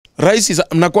Raisi,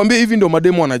 nakwambia hivi ndio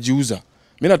mademo wanajiuza.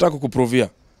 Mimi nataka kukuprovia.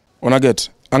 Una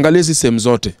get? Angalia hizi sehemu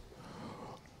zote.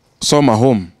 Soma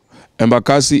Home,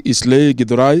 Embakasi, Islay,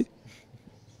 Githurai.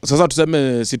 Sasa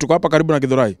tuseme si tuko hapa karibu na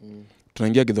Githurai.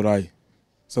 Tunaingia Githurai.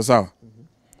 Sawa.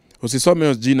 Usisome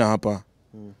hiyo jina hapa.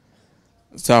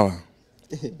 Sawa.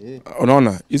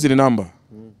 Unaona? Hizi ni namba.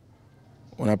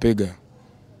 Unapiga.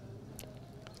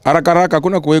 Haraka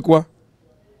kuna kuwekwa.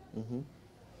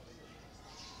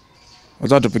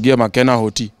 Wacha tupigie Makena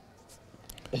Hoti.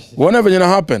 Uone venye na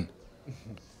happen.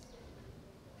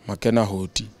 Makena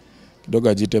Hoti. Kidogo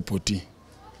ajite poti.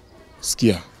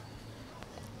 Sikia.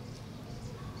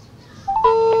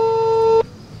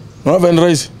 Raven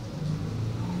Rice.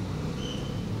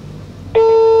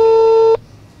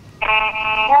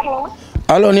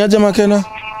 Halo, ni aje Makena?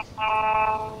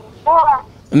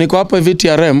 Niko hapa hivi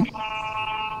TRM.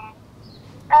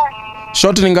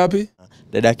 Shot ni ngapi?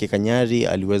 Dadake Kanyari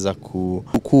aliweza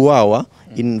kuuawa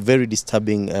in very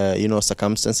disturbing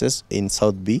circumstances in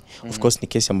South B. Of course ni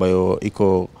kesi ambayo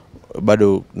iko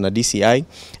bado na DCI,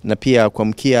 na pia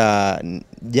kuamkia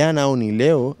jana au ni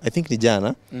leo, I think ni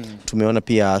jana, tumeona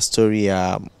pia story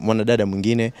ya mwanadada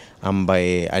mwingine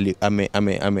ambaye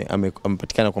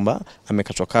amepatikana kwamba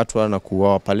amekatwa na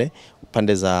kuuawa pale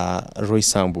pande za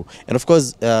Roysambu. And of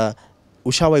course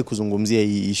ushawahi kuzungumzia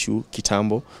hii issue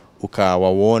kitambo,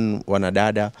 ukawawarn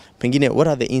wanadada, pengine what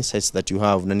are the insights that you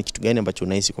have, na ni kitu gani ambacho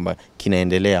unahisi kwamba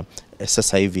kinaendelea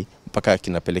sasa hivi mpaka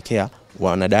kinapelekea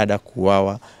wanadada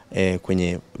kuuawa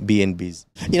kwenye BNBs?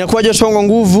 Inakuwa joto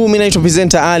nguvu. Mimi naitwa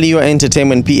presenter Ali, your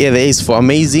entertainment D3ATHS for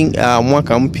amazing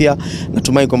mwaka mpya.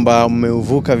 Natumai kwamba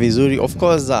mmeuvuka vizuri. Of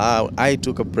course I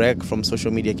took a break from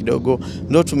social media kidogo,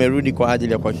 ndio tumerudi kwa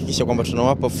ajili ya kuhakikisha kwamba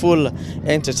tunawapa full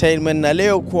entertainment. Na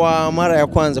leo kwa mara ya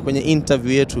kwanza kwenye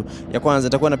interview yetu ya kwanza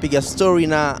nitakuwa napiga story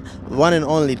na one and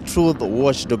only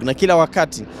Truthwatchdog, na kila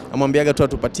wakati amwambiaga tu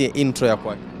atupatie intro ya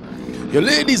kwake. Yo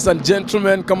ladies and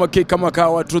gentlemen, kama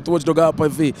kawa Truthwatchdog hapa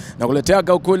hivi na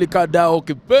kuleteaga ukweli kadao,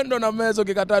 ukipendo na mezo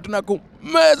kikataa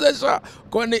tunakumezesha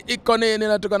kwani iko nini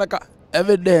natokana ka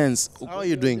evidence. How are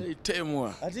you doing?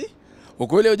 Temwa. Ati?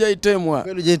 Ukweli hujaitemwa.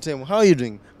 Ukweli hujaitemwa. How are you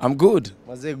doing? I'm good.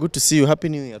 Wazee, good to see you. Happy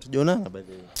New Year. Tujaonana by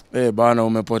the way. Bana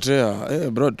umepotea.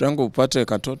 Bro, tangu upate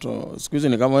katoto siku hizi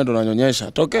ni kama wewe ndo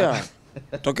unanyonyesha.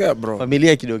 Tokea bro.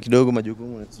 Familia kidogo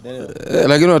majukumu.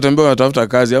 Lakini unatembea unatafuta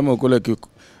kazi ama ukule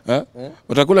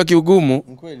utakula kiugumu.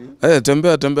 Kweli?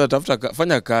 Tembea tafuta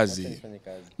fanya kazi.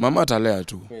 Mama atalea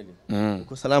tu. Kweli?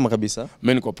 Uko salama kabisa?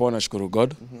 Mimi niko poa, nashukuru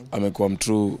God. Amekuwa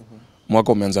mtrue.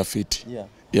 Mwaka umeanza fit.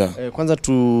 Yeah. Kwanza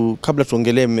kabla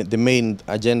tuongelee the main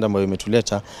agenda ambayo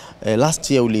imetuleta,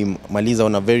 last year ulimaliza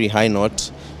on a very high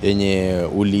note yenye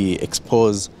uli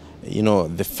expose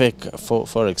the fake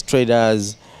forex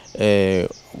traders,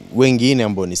 wengine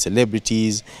ambao ni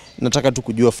celebrities. Nataka tu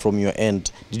kujua from your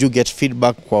end, did you get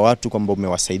feedback kwa watu kwamba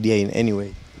umewasaidia in any way?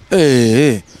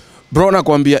 Bro,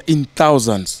 nakwambia in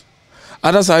thousands.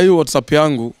 Hata saa hii WhatsApp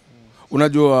yangu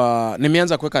unajua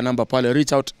nimeanza kuweka namba pale,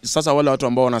 reach out. Sasa wale watu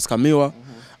ambao wanaskamiwa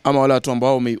ama wale watu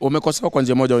ambao wamekosewa kwa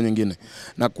njia moja au nyingine,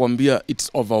 nakwambia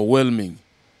it's overwhelming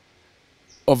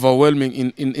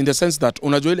in the sense that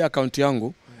unajua ile account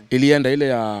yangu ilienda, ile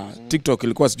ya TikTok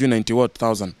ilikuwa sijui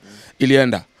 90,000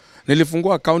 ilienda.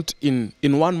 Nilifungua account in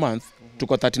 1 month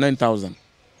tuko 39,000.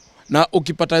 Na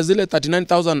ukipata zile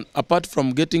 39,000 apart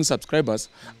from getting subscribers,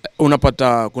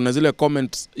 unapata kuna zile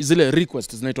comments, zile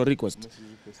requests zinaitwa request.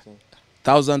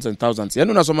 Thousands and thousands.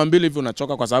 Yaani unasoma mbili hivi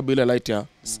unachoka kwa sababu ile light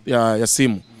ya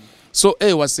simu. So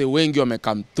wase wengi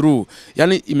wamecome through.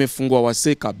 Yaani imefungua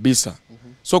wase kabisa.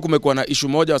 So kumekuwa na issue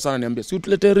moja sana niambia, si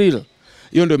utulete real.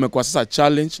 Hiyo ndio imekuwa sasa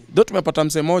challenge. Ndio tumepata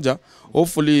mse moja,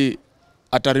 hopefully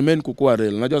ata remain kukua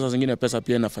real. Unajua saa zingine pesa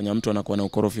pia inafanya mtu anakuwa na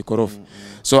ukorofi.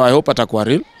 So I hope atakuwa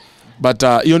real. But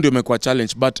hiyo ndio imekuwa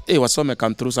challenge, but wasome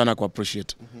come through sana ku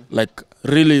appreciate. Like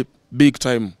really big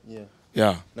time.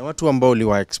 Yeah. Na watu ambao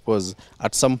uliwa expose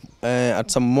at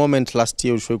some moment last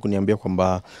year ulishoe kuniambia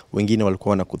kwamba wengine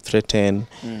walikuwa na kuthreaten.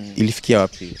 Ilifikia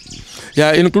wapi?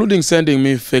 Yeah, including sending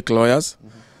me fake lawyers.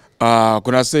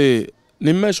 Kuna say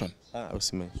ni mention.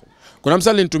 Usimention. Kuna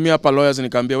msali nitumia hapa lawyers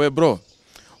nikamwambia, we bro,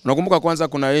 unakumbuka kwanza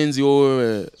kuna enzi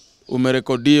wewe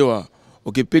umerekodiwa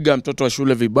ukipiga mtoto wa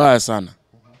shule vibaya sana,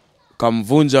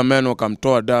 kamvunja meno,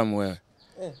 kamtoa damu wewe.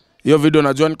 Hiyo video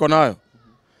najua niko nayo.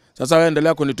 Sasa wewe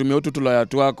endelea kunitumia utu lawyer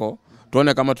wako,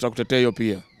 tuone kama tutakutetea hiyo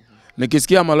pia.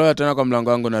 Nikisikia malawyer tena kwa mlango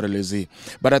wangu na release.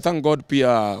 But I thank God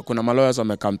pia kuna malawyers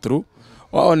wame come through.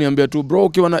 Wao niambia tu bro,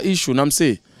 ukiwa na issue na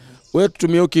msi, wewe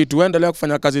tutumie kitu, endelea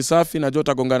kufanya kazi safi, na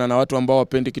jota gongana na watu ambao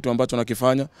wapendi kitu ambacho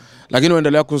unakifanya, lakini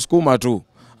uendelea kusukuma tu.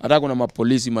 Hata kuna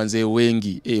mapolisi manzee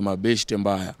wengi, mabeshte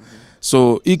mbaya.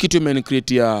 So hii kitu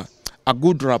imenicreate a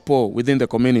good rapport within the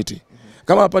community.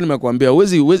 Kama hapa nimekuambia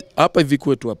huwezi hapa hivi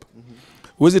kwetu hapa.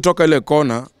 Huwezi toka ile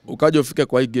kona ukaje ufike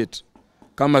kwa hii gate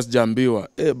kama sijaambiwa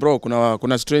bro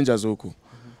kuna strangers huku.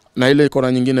 Na ile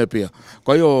kona nyingine pia.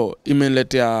 Kwa hiyo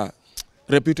imeniletea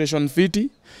reputation fiti,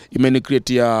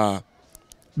 imenicreate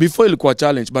before ilikuwa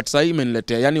challenge but sasa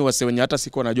imeniletea yani wase wenye hata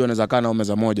siko najua naweza kaa nao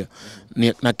meza moja.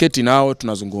 Na keti nao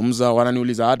tunazungumza,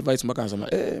 wananiuliza advice mpaka nasema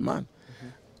man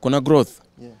kuna growth.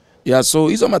 Yeah, so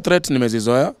hizo ma threats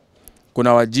nimezizoea.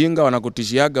 Kuna wajinga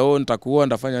wanakutishiaga nitakuua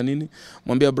ndafanya nini?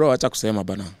 Mwambie bro acha kusema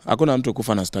bana. Hakuna mtu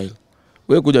kufa na style.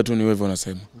 Wewe kuja tu ni wewe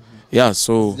unasema. Yeah,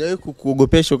 so sijawahi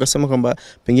kukuogopesha ukasema kwamba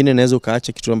pengine naweza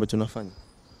ukaacha kitu ambacho unafanya.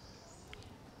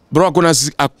 Bro hakuna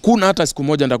hata siku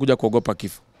moja nitakuja kuogopa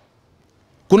kifo.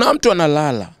 Kuna mtu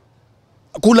analala.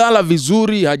 Kulala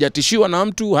vizuri, hajatishiwa na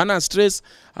mtu, hana stress,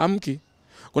 hamki.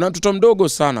 Kuna mtoto mdogo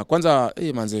sana. Kwanza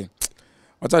manze.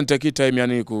 Wacha nitake time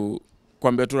yani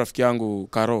kuambia tu rafiki yangu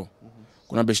Karo.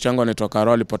 Kuna beshte yangu anaitwa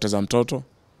Karo alipoteza mtoto.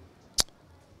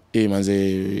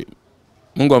 Manze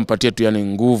Mungu ampatie tu yani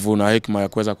nguvu na hekima ya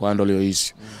kuweza kuhandle hiyo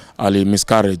issue. Ali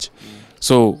miscarriage.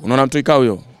 So unaona mtu ikao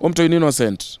huyo. Mtu ni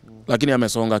innocent lakini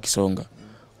amesonga kisonga.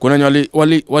 Kuna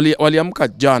waliamka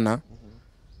jana.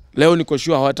 Leo niko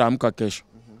sure hawataamka kesho.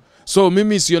 So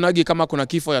mimi sionagi kama kuna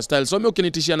kifo ya style. So mimi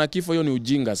ukinitishia na kifo hiyo ni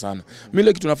ujinga sana. Mimi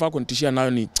ile kitu nafaa kunitishia nayo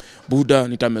ni buda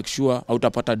nita make sure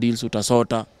hautapata deals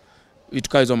utasota.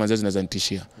 Itukaa hizo manzezi zinaweza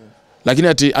nitishia. Lakini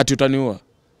ati utaniua.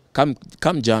 Come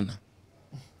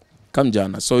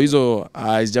jana. So hizo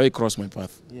hazijawahi cross my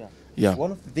path. Yeah.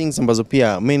 One of the things ambazo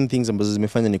pia main things ambazo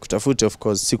zimefanya ni kutafuta of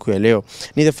course siku ya leo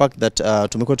ni the fact that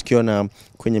tumekuwa tukiona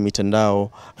kwenye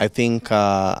mitandao. I think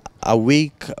a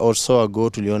week or so ago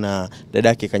tuliona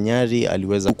dadake Kanyari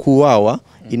aliweza kuuawa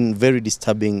in very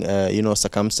disturbing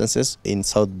circumstances in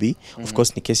South B. Of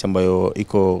course ni kesi ambayo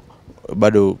iko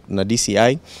bado na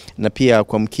DCI na pia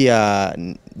kuamkia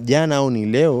jana au ni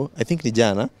leo, I think ni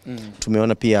jana,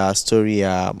 tumeona pia story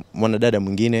ya mwanadada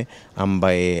mwingine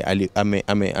ambaye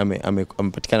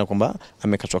amepatikana kwamba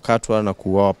amekatwa na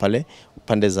kuuawa pale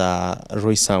pande za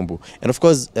Roysambu. And of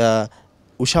course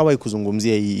ushawahi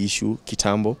kuzungumzia hii issue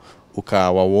kitambo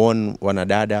ukawawarn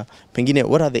wanadada, pengine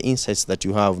what are the insights that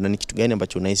you have na ni kitu gani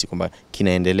ambacho unahisi kwamba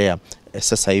kinaendelea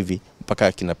sasa hivi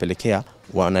mpaka kinapelekea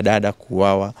wanadada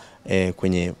kuuawa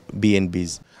kwenye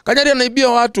BNBs? Kanyari anaibia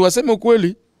watu, waseme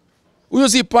ukweli. Huyo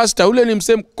si pastor, ule ni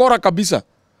msem kora kabisa.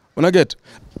 Unaget?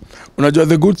 Unajua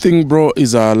the good thing bro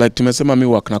is like tumesema mi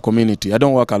work na community. I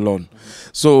don't work alone.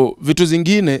 So vitu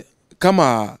zingine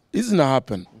kama hizi na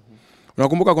happen.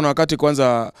 Unakumbuka kuna wakati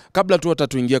kwanza kabla tu hata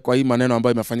tuingie kwa hii maneno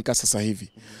ambayo imefanyika sasa hivi.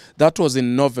 That was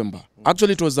in November.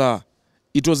 Actually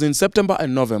it was in September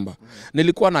and November.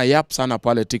 Nilikuwa na yap sana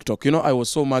pale TikTok. You know, I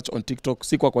was so much on TikTok.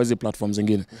 Sikuwa kwa hizi platforms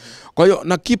zingine. Kwa hiyo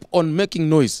na keep on making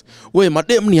noise. We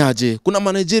madem ni aje.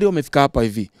 Kuna Nigeria wamefika hapa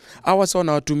hivi. Hawa sawa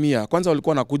na watumia. Kwanza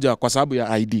walikuwa nakuja kwa sababu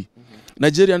ya ID.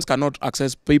 Nigerians cannot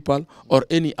access PayPal or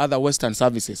any other Western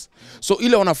services. So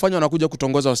ile wanafanya wanakuja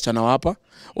kutongoza wasichana hapa.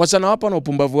 Wasichana hapa na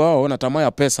upumbavu wao na tamaa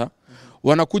ya pesa.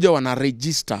 Wanakuja wana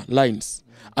register lines.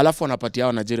 Alafu wanapatia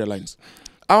hawa Nigeria lines.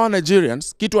 Hawa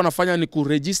Nigerians kitu wanafanya ni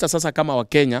kuregister sasa kama wa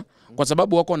Kenya kwa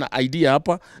sababu wako na ID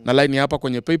hapa na line hapa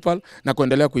kwenye PayPal na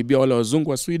kuendelea kuibia wale wazungu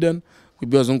wa Sweden,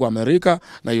 kuibia wazungu wa Amerika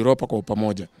na Europa kwa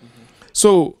pamoja.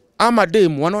 So ama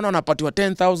dem wanaona anapatiwa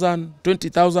 10,000,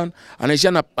 20,000,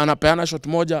 anaishia anapeana shot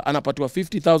moja, anapatiwa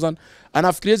 50,000,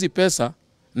 anafikiria hizi pesa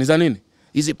ni za nini?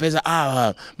 Hizi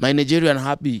pesa my Nigerian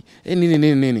happy.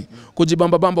 Nini.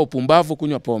 Kujibamba bamba upumbavu,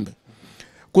 kunywa pombe.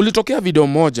 Kulitokea video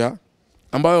moja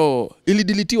ambayo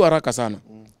ilidilitiwa haraka sana.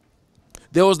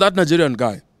 There was that Nigerian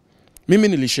guy. Mimi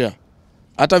nilishare.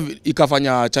 Hata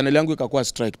ikafanya channel yangu ikakuwa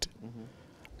striked.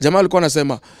 Jamaa alikuwa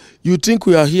anasema, "You think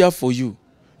we are here for you.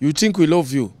 You think we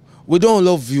love you. We don't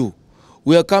love you.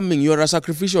 We are coming. You are a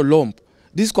sacrificial lamb.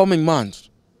 This coming month,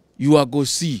 you are go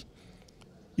see.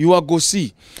 You are go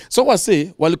see." So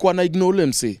wase walikuwa na ignore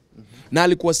mse. Na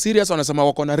alikuwa serious, wanasema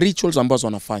wako na rituals ambazo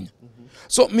wanafanya.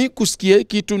 So mi kusikia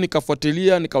kitu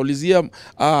nikafuatilia, nikaulizia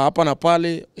hapa na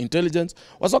pale intelligence.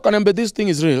 Wasoka niambia this thing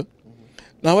is real.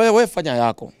 Na wewe fanya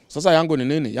yako. Sasa yangu ni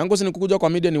nini? Yangu si nikukuja kwa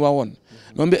media ni waone.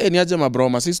 Niambia ni aje mabro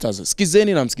ma sisters.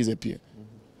 Sikizeni na msikize pia.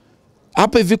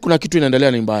 Hapa hivi kuna kitu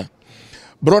inaendelea ni mbaya.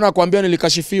 Bro nakwambia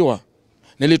nilikashifiwa.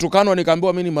 Nilitukanwa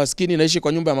nikaambiwa mimi ni maskini naishi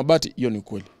kwa nyumba ya mabati. Hiyo ni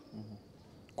ukweli.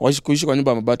 Kuishi kwa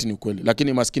nyumba ya mabati ni ukweli,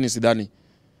 lakini maskini sidhani.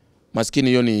 Maskini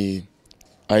hiyo ni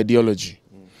ideology.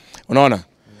 Unaona?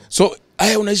 So,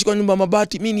 unaishi kwa nyumba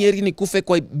mabati, mimi ni heri nikufe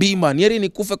kwa bima, ni heri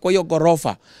nikufe kwa hiyo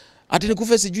gorofa. Ati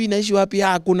nikufe sijui naishi wapi,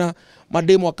 kuna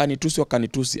mademo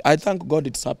wakanitusi. I thank God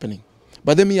it's happening.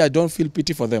 But then me, I don't feel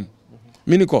pity for them.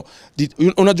 Mimi niko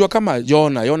unajua kama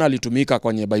Yona alitumika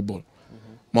kwenye Bible.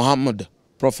 Muhammad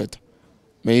prophet,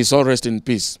 may his soul rest in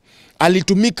peace,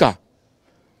 alitumika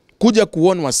kuja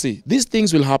kuona wasi, these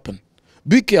things will happen,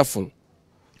 be careful,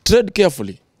 tread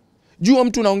carefully. Jua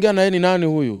mtu naongea na yeye ni nani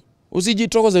huyu,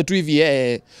 usijitokoze tu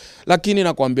hivi lakini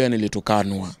nakwambia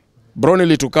nilitukanwa bro,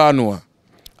 nilitukanwa.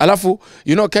 Alafu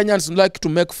Kenyans like to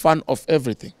make fun of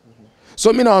everything.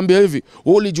 So mimi nawaambia hivi,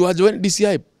 wewe ulijuaje wewe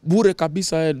DCI bure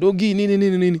kabisa dogi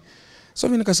nini. So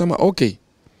mimi nikasema okay,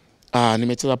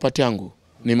 nimecheza pati yangu,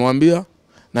 nimewambia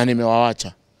na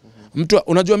nimewaacha. Mtu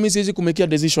unajua mimi siwezi kumekia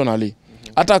decision ali.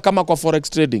 Hata kama kwa forex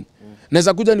trading.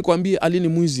 Naweza kuja nikwambie Ali ni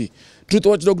mwizi,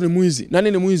 Truthwatchdog ni mwizi,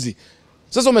 nani ni mwizi.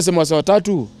 Sasa umesema wasa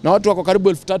watatu na watu wako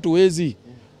karibu 3000 wezi.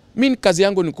 Mimi kazi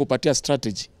yangu ni kupatia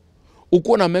strategy.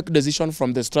 Uko na make decision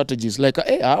from the strategies like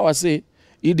hawa say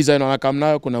hii design wanakam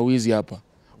nayo kuna wizi hapa.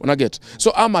 Una get?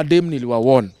 So ama dem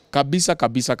niliwawarn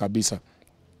kabisa.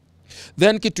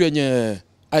 Then kitu yenye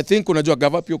I think unajua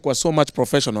gava pia kwa so much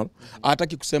professional,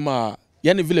 hataki kusema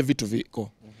yani vile vitu viko.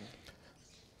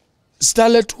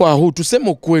 Starlet wa huu tuseme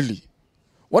ukweli.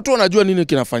 Watu wanajua nini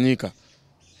kinafanyika.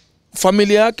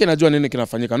 Familia yake najua nini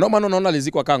kinafanyika. Ndio maana unaona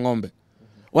alizikwa kama ng'ombe.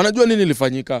 Wanajua nini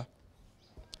ilifanyika.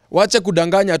 Waache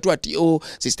kudanganya tu ati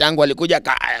sister yangu alikuja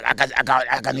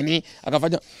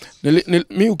akafanya.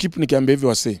 Mimi ukipu nikiambia hivi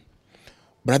wase,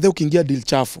 brother, ukiingia deal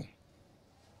chafu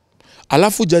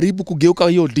alafu jaribu kugeuka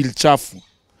hiyo deal chafu,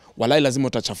 walai lazima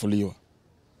utachafuliwa.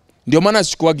 Ndio maana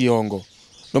sichukua giongo,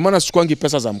 ndio maana sichukuangi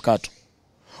pesa za mkato,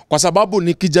 kwa sababu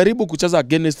nikijaribu kucheza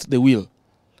against the will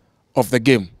of the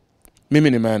game,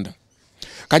 mimi nimeenda.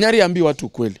 Kanyari ambi watu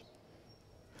kweli.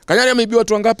 Kanyari ameibia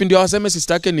watu wangapi ndio aseme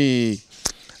sister yake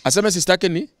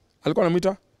ni alikuwa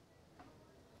anamuita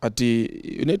ati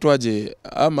inaitwaje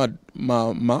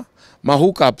ama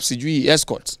hookup sijui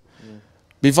escorts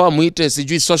before muite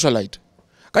sijui socialite.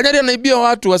 Kanyari anaibia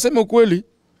watu, aseme ukweli.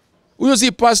 Huyo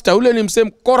si pastor, ule ni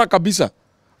msem kora kabisa.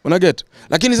 Una get?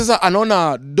 Lakini sasa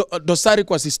anaona dosari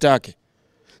kwa sister yake.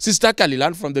 Sister yake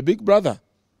alilearn from the big brother.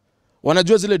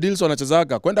 Wanajua zile deals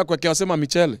wanachezaga kwenda kwa kiwasema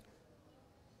michele.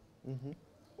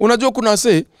 Unajua kuna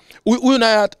say huyu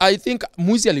na I think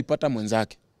mwizi alipata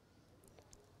mwenzake.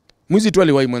 Mwizi tu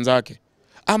aliwahi mwenzake.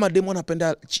 Ama demo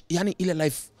anapenda yani ile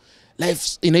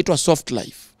life inaitwa soft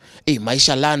life.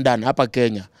 Maisha London hapa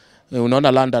Kenya.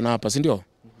 Unaona London hapa, si ndio?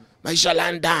 Maisha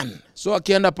London. So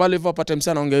akienda pale hivyo apata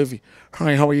msana anaongea hivi,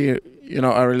 "Hi, how are you?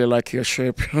 I really like your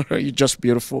shape. You're just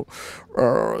beautiful.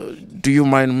 Do you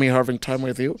mind me having time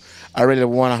with you? I really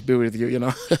want to be with you,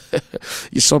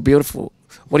 You're so beautiful.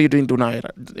 What are you doing tonight?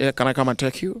 Can I come and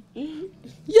take you?"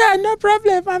 "Yeah, no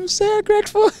problem. I'm so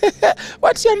grateful."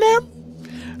 "What's your name?"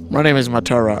 "My name is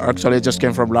Matara. Actually, I just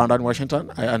came from London,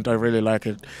 Washington, and I really like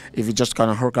it. If you just kind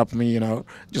of hook up me,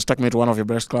 just take me to one of your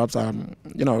best clubs.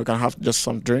 We can have just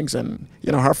some drinks and,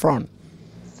 have fun."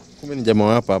 Kumbe ni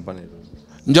jamaa hapa Nairobi.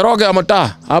 Njoroge ya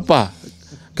mtaa hapa.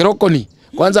 Kirokoni.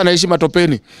 Kwanza anaishi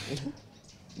matopeni.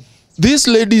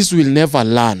 These ladies will never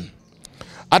learn.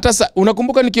 Hata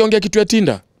unakumbuka nikiongea kitu ya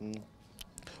Tinder?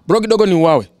 Bro kidogo ni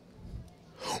uwawe.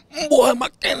 Mbwa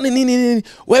makeni nini.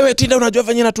 Wewe Tinder unajua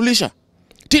venye natulisha?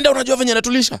 Tinder unajua venye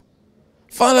natulisha?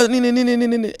 Fala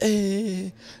nini.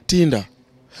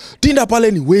 Tinder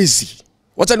pale ni wezi.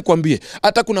 Wacha nikwambie,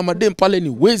 hata kuna madem pale ni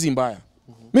wezi mbaya.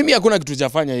 Mimi hakuna kitu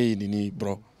chafanya hii nini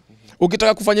bro.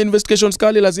 Ukitaka kufanya investigations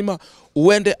kali lazima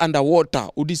uende underwater,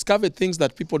 udiscover things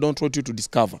that people don't want you to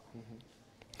discover.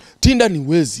 Tinder ni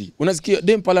wezi. Unasikia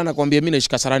dem pale anakuambia mimi naishi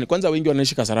Kasarani. Kwanza wengi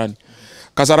wanaishi Kasarani.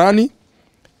 Kasarani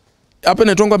hapa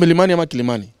inaitwa Milimani ama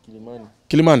Kilimani?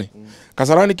 Kilimani.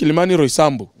 Kasarani, Kilimani,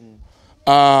 Roysambu.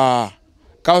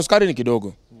 Kaoskari ni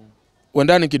kidogo.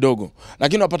 Wendani kidogo.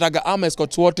 Lakini wapataga ama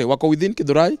escorts wote wako within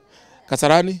Kidhurai,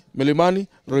 Kasarani, Milimani,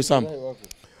 Roysambu.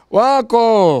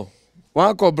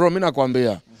 Wako bro, mimi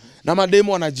nakwambia. Na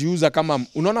mademo wanajiuza kama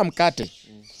unaona mkate.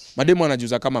 Mademo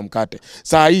wanajiuza kama mkate.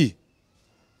 Saa hii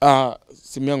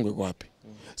simu yangu iko wapi?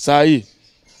 Saa hii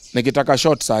nikitaka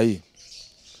shot saa hii.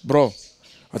 Bro,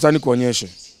 acha nikuonyeshe.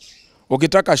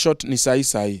 Ukitaka shot ni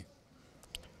saa hii.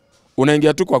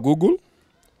 Unaingia tu kwa Google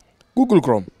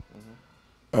Chrome.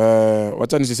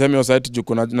 Wacha nisiseme hiyo site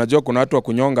juu najua kuna watu wa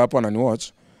kunyonga hapo wanani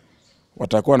watch.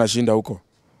 Watakuwa nashinda huko.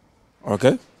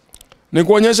 Okay?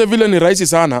 Nikuonyeshe vile ni rahisi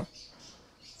sana.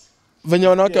 Venye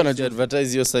wanawake wanajua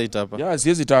advertise hiyo site hapa. Yeah,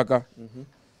 siwezi taka.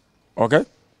 Okay?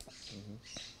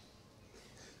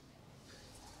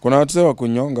 Kuna watu wa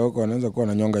kunyonga huko wanaweza kuwa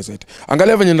na nyonga site.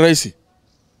 Angalia venye ni rahisi.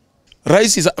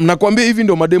 Rahisi, nakwambia hivi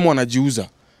ndio mademo wanajiuza.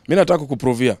 Mimi nataka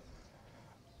kukuprovia.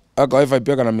 Aka wifi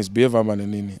pia kana misbehave ama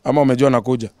nini? Ama umejua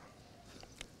nakuja.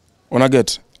 Una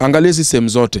get? Angalia hizi sehemu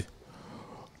zote.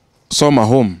 Soma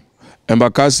home.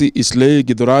 Embakasi, Islay,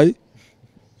 Githurai.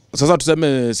 Sasa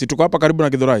tuseme si tuko hapa karibu na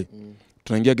Githurai.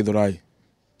 Tunaingia Githurai.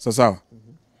 Sawa.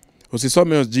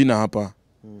 Usisome hiyo jina hapa.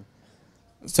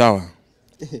 Sawa.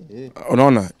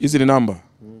 Unaona? Hizi ni namba.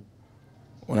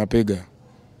 Unapiga.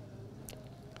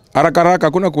 Haraka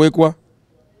hakuna kuwekwa.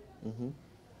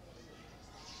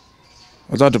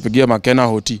 Wacha tupigie Makena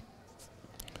Hoti.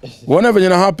 Uone venye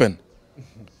na happen.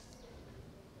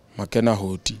 Makena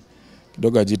Hoti.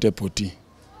 Kidogo ajite poti.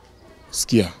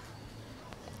 Sikia.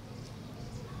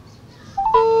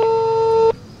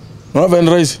 Raven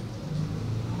Rice.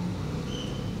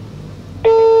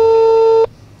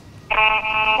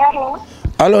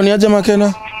 Halo, ni aje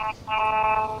Makena?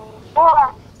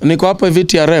 Niko hapa hivi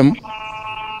TRM.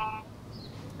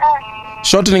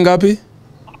 Shot ni ngapi?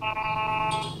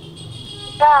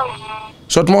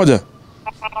 Shot moja?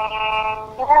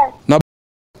 Na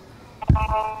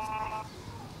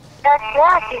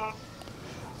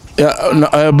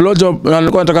ya blowjob,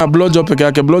 nilikuwa nataka blowjob peke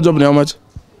yake. Blowjob ni how much?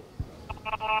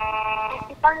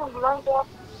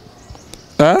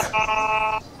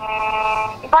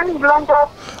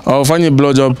 Ufanye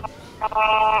blowjob.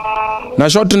 Na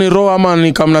shot ni raw ama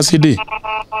ni kamna CD?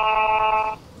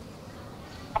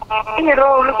 Ni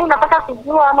raw. Ulikuwa unataka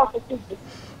kujua ama kusikia?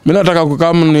 Mimi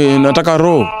nataka nataka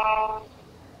raw.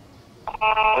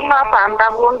 Hapa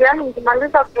ndakuongea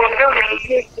nikimaliza kuongea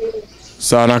unipigie simu.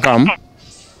 Sana kama.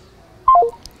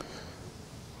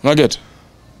 Nugget.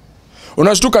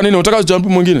 Unashtuka nini? Unataka jump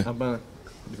mwingine? Hapana.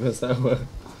 Ndivyo sawa.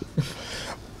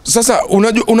 Sasa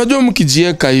unajua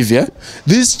mkijieka hivi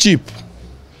this cheap.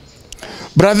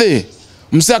 Brother,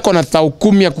 msako na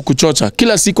 10,000 ya kukuchocha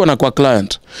kila siku na kwa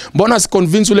client. Mbona si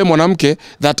convince ule mwanamke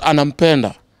that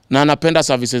anampenda na anapenda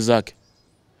services zake?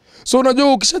 So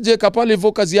unajua ukishajieka pale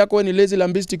hivyo kazi yako wewe ni lazy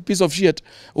lambistic piece of shit.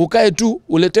 Ukae tu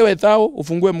uletewe thao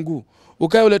ufungue mguu.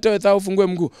 Ukae uletewe thao ufungue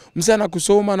mguu. Msana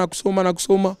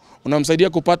anakusoma, unamsaidia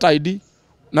kupata ID.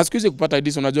 Na siku hizi kupata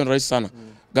ID unajua ni rahisi sana.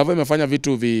 Gava imefanya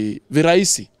vitu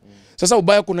virahisi. Sasa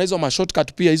ubaya kuna hizo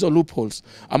shortcut pia, hizo loopholes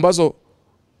ambazo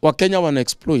Wakenya wana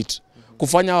exploit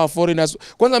kufanya wa foreigners.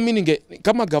 Kwanza mimi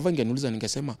kama gava ingeniuliza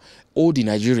ningesema all the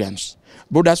Nigerians,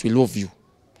 brothers, we love you.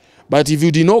 But if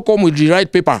you did not come with the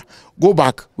right paper, go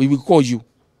back, we will call you.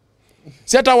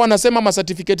 Si hata wanasema ma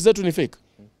certificate zetu ni fake.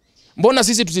 Mbona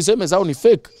sisi tusiseme zao ni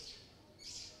fake?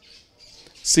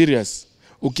 Serious.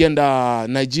 Ukienda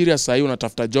Nigeria sasa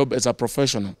unatafuta job as a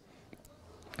professional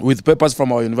with papers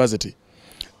from our university,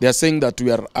 they are saying that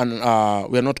we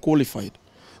are not qualified.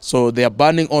 So they are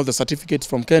banning all the certificates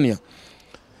from Kenya.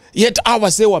 Yet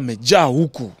our say wamejaa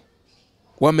huku.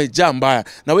 Wamejaa mbaya.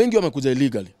 Na wengi wamekuja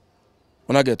illegally.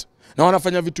 Unaget? Na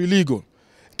wanafanya vitu illegal.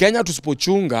 Kenya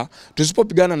tusipochunga,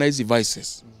 tusipopigana na hizi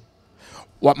vices,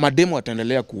 mademo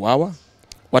wataendelea kuuawa,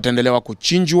 wataendelea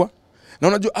kuchinjwa. Na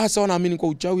unajua hasa wanaamini kwa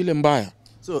uchawi ile mbaya.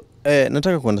 So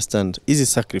nataka kuunderstand hizi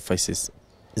sacrifices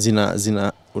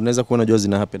unaweza kuona jua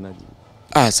zina happen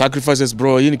aje? Sacrifices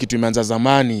bro, hii ni kitu imeanza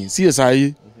zamani. Si sasa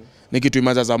hii. Ni kitu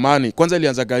imeanza zamani. Kwanza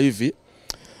ilianzaga hivi.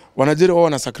 Wanajiri wao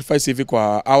wana sacrifice hivi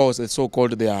kwa our so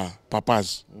called their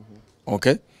papas.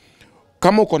 Okay?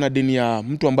 Kama uko na dini ya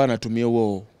mtu ambaye anatumia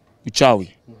huo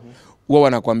uchawi, wao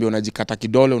wanakuambia unajikata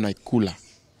kidole unaikula.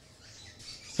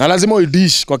 Na lazima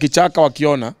uidish kwa kichaka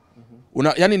wakiona.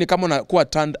 Yani ni kama unakuwa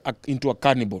turned into a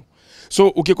cannibal. So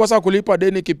ukikosa kulipa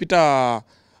deni kipita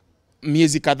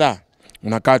miezi kadhaa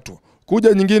unakatwa.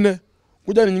 Kuja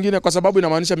nyingine kwa sababu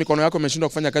inamaanisha mikono yako imeshindwa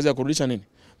kufanya kazi ya kurudisha nini?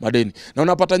 Madeni. Na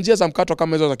unapata njia za mkato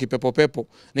kama hizo za kipepo.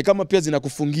 Ni kama pia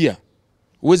zinakufungia.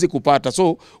 Uwezi kupata.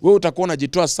 So wewe utakuwa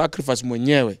unajitoa sacrifice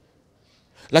mwenyewe.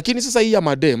 Lakini sasa hii ya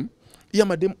madem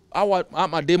hawa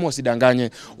madem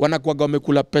wasidanganye, wanakuwa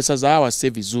wamekula pesa za hawa save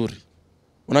vizuri.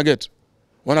 Unaget?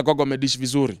 Wanakuwa wamedish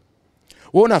vizuri.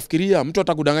 Wewe unafikiria mtu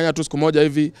atakudanganya tu siku moja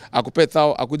hivi, akupe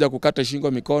thao, akuja kukata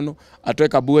shingo mikono, atoe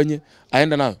kabwenye,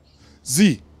 aenda nayo.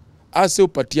 Ase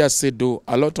upatia sedo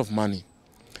a lot of money.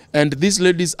 And these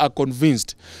ladies are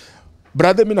convinced.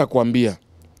 Brother, mimi nakwambia,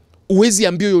 uwezi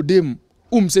ambia yo dem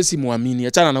umsesi muamini,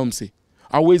 achana na umse.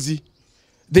 Hawezi.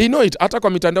 They know it. Hata kwa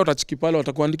mitandao utachiki pale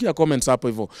watakuandikia comments hapo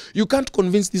hivyo. You can't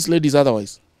convince these ladies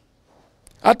otherwise.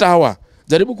 Hata hawa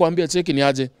jaribu kuambia cheki ni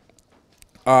aje.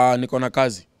 Niko na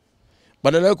kazi.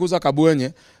 Badala ya kuuza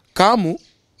kabwenye, kamu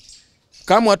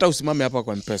hata usimame hapa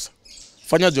kwa M-Pesa.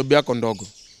 Fanya job yako ndogo.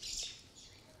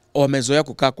 Wamezoea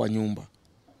kukaa kwa nyumba.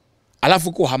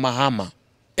 Alafu kuhama.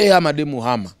 Ama demu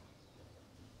hama.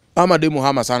 Ama demu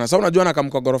hama sana. Sasa unajua na kama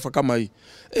gorofa kama hii.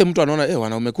 Mtu anaona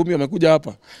wanaume 10 wamekuja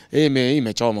hapa.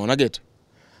 Imechoma, unaget?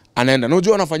 Anaenda. Na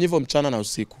unajua anafanya hivyo mchana na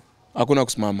usiku. Hakuna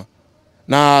kusimama.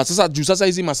 Na sasa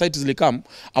hizi ma sites zilikam,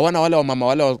 hawana wale wa mama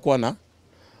wale walikuwa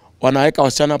wanaweka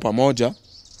wasichana pamoja,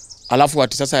 alafu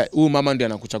ati sasa huyu mama ndiye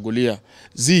anakuchagulia.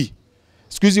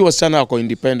 Siku hizi wasichana wako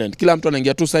independent. Kila mtu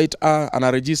anaingia tu site,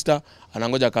 ana register,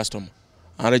 anangoja customer.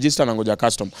 Anaregister, anangoja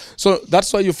customer. So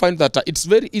that's why you find that it's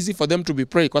very easy for them to be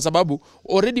prey kwa sababu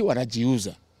already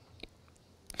wanajiuza.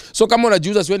 So kama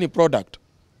unajiuza siwe ni product.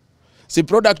 Si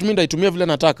product mimi ndaitumia vile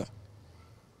nataka.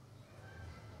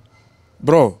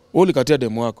 Bro, ulikatia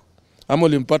demo wako ama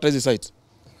ulimpata hizi sites.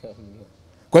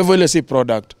 Kwa hivyo ile si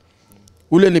product.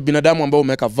 Ule ni binadamu ambao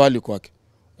umeweka value kwake.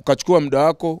 Ukachukua muda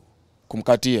wako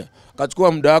kumkatia.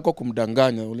 Ukachukua muda wako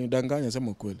kumdanganya. Ulimdanganya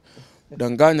sema kweli.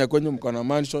 Danganya kwenye mkana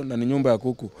mansion na ni nyumba ya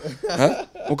kuku.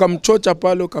 Ukamchocha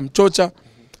pale, ukamchocha,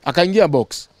 akaingia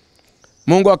box.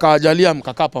 Mungu akawajalia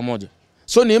mkakaa pamoja.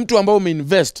 So ni mtu ambao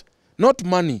umeinvest, not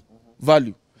money,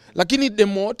 value. Lakini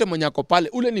demo wote mwenye ako pale,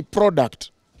 ule ni product.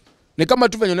 Ni kama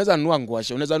tu venye unaweza nunua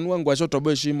ngwashe, unaweza nunua ngwashe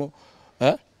utoboe shimo,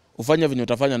 ufanye venye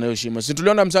utafanya na hiyo shimo. Si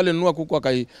tuliona msale nunua kuku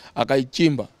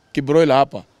akaichimba kibroiler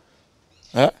hapa.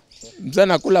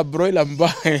 Mzana kula broiler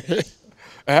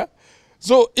mbaya.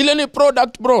 So ile ni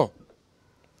product bro.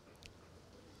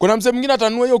 Kuna mse mwingine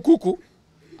atanunua hiyo kuku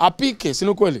apike, si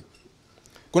ni kweli?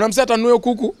 Kuna mse atanunua hiyo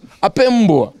kuku ape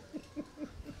mbwa.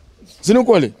 Si ni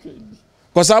kweli?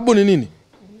 Kwa sababu ni nini?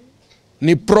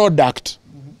 Ni product.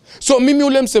 So mimi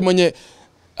ule mse mwenye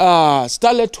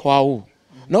starlet wao.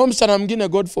 Na huyo msichana mwingine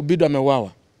God forbid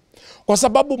amewawa. Kwa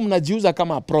sababu mnajiuza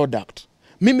kama product.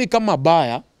 Mimi kama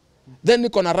buyer, then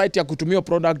niko na right ya kutumia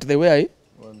product the way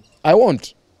I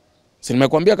want. Si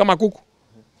nimekuambia kama kuku,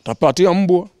 utapatia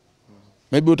mbwa.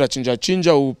 Maybe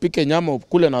utachinja upike nyama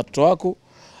ukule na watoto wako,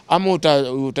 ama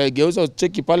utaigeuza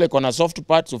cheki pale kuna soft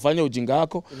parts ufanye ujinga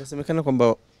wako. Inasemekana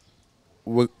kwamba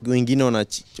wengine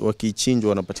wakichinjwa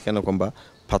wanapatikana kwamba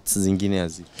parts zingine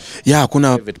hazi. Yeah,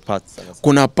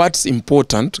 kuna parts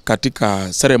important katika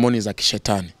ceremony za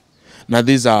kishetani. Na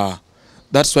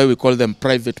that's why we call them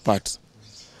private parts.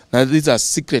 Na these are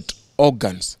secret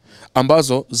organs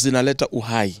ambazo zinaleta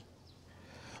uhai.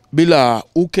 Bila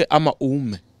uke ama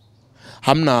uume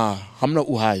hamna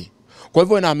uhai. Kwa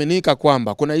hivyo inaaminika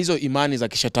kwamba kuna hizo imani za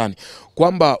kishetani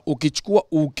kwamba ukichukua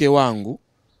uke wangu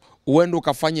uende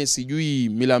ukafanye sijui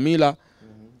milamila,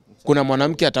 kuna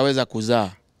mwanamke ataweza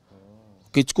kuzaa.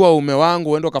 Ukichukua uume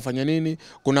wangu uende ukafanya nini,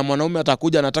 kuna mwanaume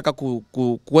atakuja anataka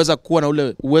kuweza kuwa na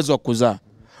ule uwezo wa kuzaa.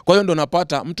 Kwa hiyo ndo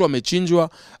napata mtu amechinjwa,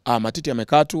 matiti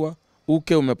yamekatwa,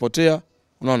 uke umepotea,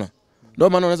 unaona? Ndio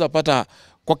maana unaweza pata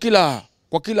kwa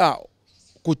kila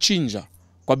kuchinja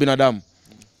kwa binadamu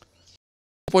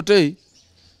potei,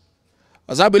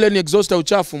 sababu ile ni exhaust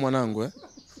uchafu mwanangu.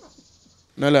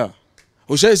 Naelewa.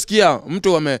 Ushaisikia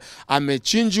mtu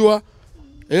amechinjwa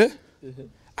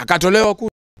akatolewa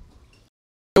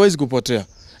hawezi kupotea.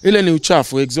 Ile ni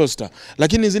uchafu exhauster.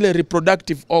 Lakini zile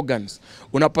reproductive organs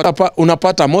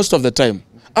unapata most of the time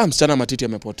msichana matiti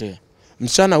yamepotea,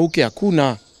 msichana uke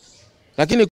hakuna,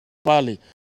 lakini pale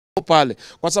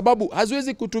kwa sababu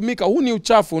haziwezi kutumika. Huu ni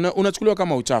uchafu, unachukuliwa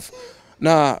kama uchafu.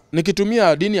 Na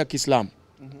nikitumia dini ya Kiislamu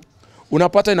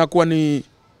unapata inakuwa ni,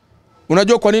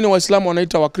 unajua kwa nini Waislamu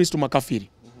wanaita Wakristo makafiri?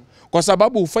 Kwa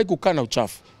sababu hufai kukaa na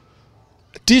uchafu.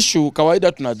 Tishu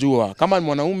kawaida tunajua kama ni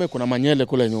mwanaume kuna manyele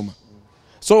kule nyuma.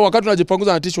 So wakati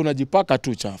unajipanguza na tishu unajipaka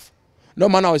tu uchafu. Ndio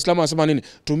maana Waislamu wanasema nini?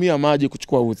 Tumia maji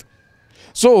kuchukua udhu.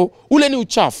 So ule ni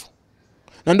uchafu.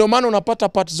 Na ndio maana unapata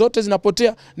parts zote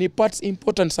zinapotea, ni parts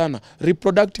important sana,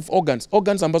 reproductive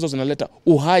organs ambazo zinaleta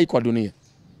uhai kwa dunia.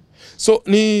 So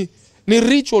ni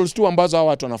rituals tu ambazo hawa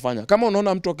watu wanafanya. Kama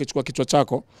unaona mtu akichukua kichwa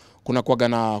chako, kuna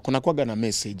kuaga na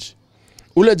message.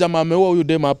 Ule jamaa ameua huyu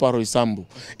dema hapa Roysambu,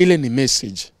 ile ni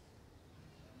message.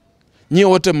 Nyie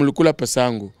wote mlikula pesa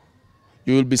yangu,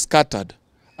 you will be scattered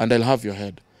and I'll have your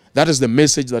head. That is the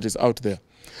message that is out there.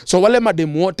 So wale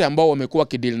mademu wote ambao wamekuwa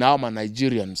kidili na hawa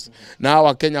Nigerians na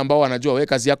hawa Kenya ambao wanajua wewe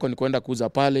kazi yako ni kwenda kuuza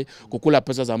pale, kukula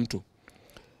pesa za mtu.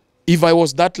 If I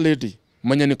was that lady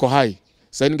mwenye niko hai,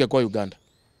 sasa ningekuwa Uganda.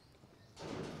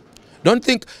 Don't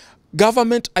think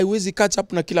government haiwezi catch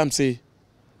up na kila msee.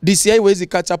 DCI haiwezi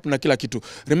catch up na kila kitu.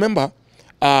 Remember,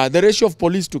 the ratio of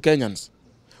police to Kenyans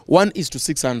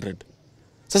 1:600.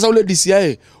 Sasa ule DCI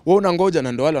wewe unangoja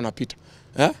na ndio wale wanapita.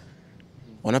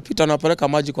 Wanapita na wanapeleka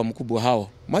maji kwa mkubwa hao.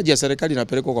 Maji ya serikali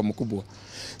inapelekwa kwa mkubwa.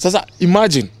 Sasa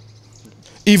imagine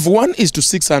if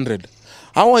 1:600,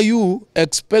 how are you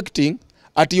expecting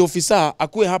ati ofisa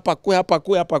akue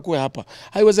hapa?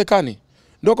 Haiwezekani.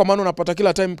 Ndio kwa maana unapata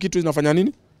kila time kitu inafanya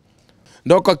nini?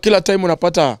 Ndio kwa kila time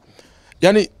unapata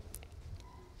yani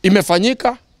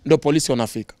imefanyika ndio polisi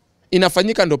wanafika.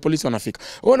 Inafanyika ndio polisi wanafika.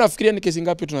 Wewe unafikiria ni kesi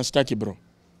ngapi tunashtaki bro?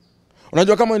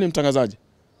 Unajua kama wewe ni mtangazaji,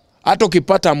 hata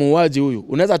ukipata muuaji huyu,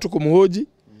 unaweza tu kumhoji,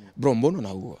 bro mbona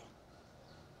unaua?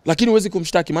 lakini huwezi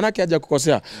kumshtaki manake haja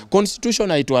kukosea. Constitution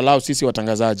haituallow sisi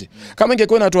watangazaji. Kama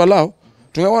ingekuwa inatuallow,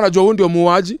 tungekuwa najua huyu ndio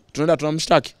muuaji, tunaenda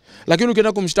tunamshtaki. Lakini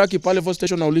ukienda kumshtaki pale force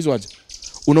station naulizwa aje?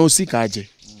 Unahusika aje?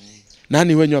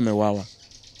 Nani wenyewe ameuawa?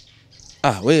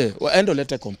 Wewe endo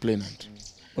lete complainant.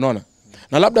 Unaona?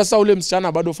 Na labda sasa ule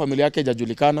msichana bado familia yake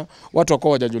haijajulikana, watu wako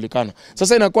hawajajulikana.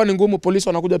 Sasa inakuwa ni ngumu, polisi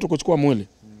wanakuja tu kuchukua mwili.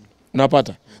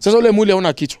 Unapata? Sasa ule mwili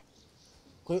hauna kichwa.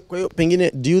 Kwa hiyo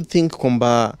pengine do you think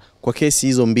kwamba kwa kesi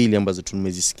hizo mbili ambazo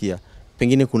tumezisikia,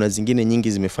 pengine kuna zingine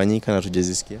nyingi zimefanyika na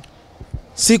tujazisikia?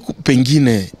 Siku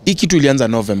pengine hii kitu ilianza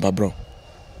November bro.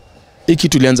 Hii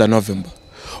kitu ilianza November.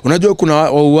 Unajua kuna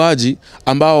wauaji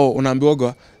ambao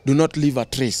unaambiwa do not leave a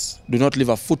trace, do not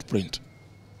leave a footprint.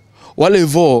 Wale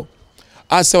hivyo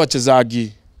ase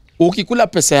wachezaji ukikula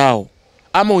pesa yao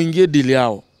ama uingie deal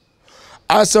yao,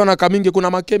 ase wanakamingi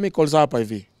kuna ma chemicals hapa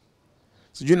hivi.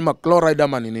 Sijui ni chloride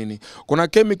ama ni nini. Kuna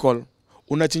chemical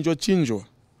unachinjwa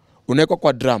unawekwa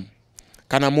kwa drum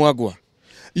kana mwagwa.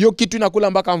 Hiyo kitu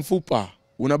inakula mpaka mfupa,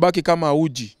 unabaki kama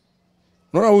uji.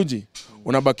 Unaona uji?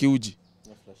 Unabaki uji.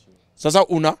 Sasa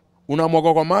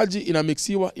unamwaga kwa maji,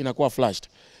 inamixiwa, inakuwa flushed.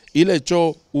 Ile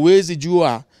choo uwezi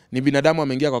jua ni binadamu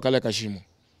ameingia kwa kale kashimo.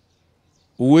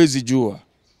 Uwezi jua.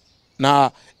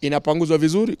 Na inapanguzwa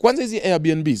vizuri. Kwanza hizi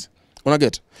Airbnbs,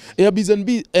 unaget?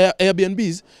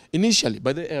 Airbnbs initially,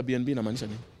 by the Airbnb inamaanisha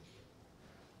nini?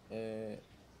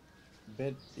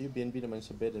 Airbnb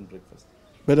inamaanisha bed and breakfast.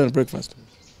 Bed and breakfast.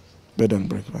 Bed and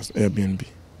breakfast, Airbnb.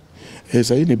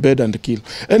 Sasa hii ni bed and kill.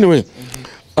 Anyway,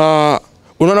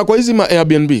 unaona kwa hizi ma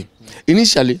Airbnb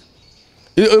initially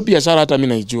hiyo biashara hata mimi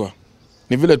naijua.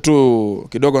 Ni vile tu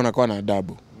kidogo unakuwa na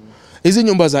adabu. Hizi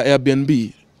nyumba za Airbnb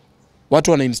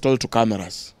watu wana install to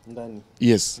cameras ndani.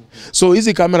 Yes. So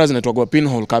hizi cameras zinaitwa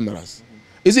pinhole cameras.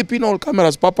 Hizi pinhole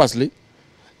cameras purposely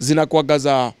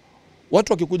zinakuagaza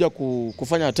watu wakikuja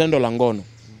kufanya tendo la ngono.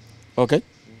 Okay?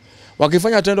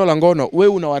 Wakifanya tendo la ngono,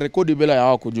 wewe unawarekodi bila ya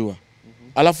wao kujua.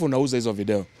 Alafu unauza hizo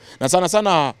video. Na sana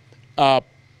sana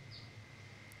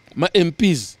ma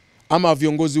MPs ama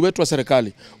viongozi wetu wa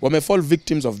serikali wamefall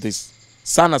victims of this.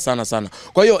 Sana.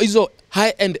 Kwa hiyo hizo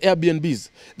high-end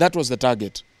Airbnbs, that was the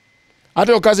target.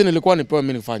 Hata hiyo kazi nilikuwa nipewa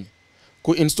mimi nifanye.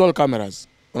 Ku-install cameras.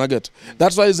 Unaget?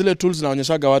 That's why zile tools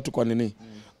zinaonyeshaga watu kwa nini?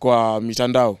 Kwa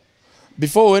mitandao.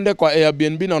 Before uende kwa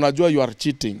Airbnb na unajua you are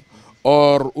cheating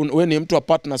or wewe ni mtu wa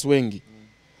partners wengi.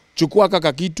 Chukua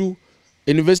kaka kitu,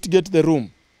 investigate the room.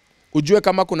 Ujue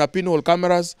kama kuna pinhole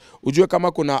cameras, ujue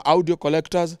kama kuna audio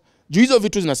collectors. Juu hizo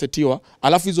vitu zinasetiwa,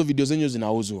 alafu hizo video zenyewe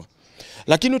zinauzwa.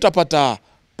 Lakini utapata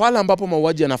pale ambapo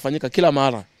mauaji yanafanyika kila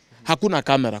mara hakuna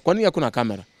kamera. Kwa nini hakuna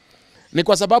kamera? Ni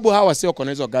kwa sababu hawa sio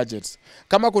kuna hizo gadgets.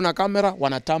 Kama kuna kamera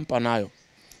wanatampa nayo.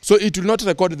 So it will not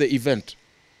record the event.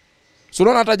 So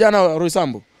unaona hata jana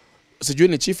Roysambu, sijui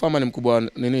ni chief ama ni mkubwa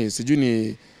nini, sijui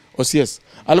ni OCS.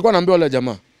 Alikuwa anaambia wale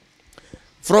jamaa,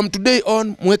 from today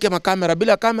on mweke makamera,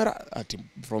 bila kamera ati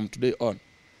from today on.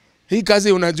 Hii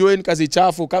kazi unajua ni kazi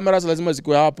chafu, cameras lazima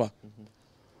zikuwe hapa.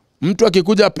 Mtu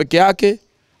akikuja peke yake,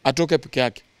 atoke peke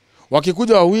yake.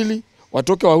 Wakikuja wawili,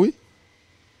 watoke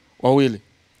wawili.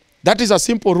 That is a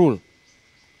simple rule.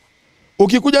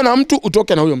 Ukikuja na mtu,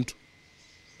 utoke na huyo mtu.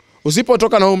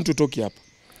 Usipotoka na huyo mtu, toki hapa.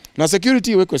 Na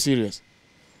security iwekwe serious.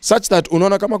 Such that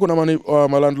unaona kama kuna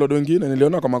malandlord wengine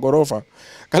niliona kwa magorofa,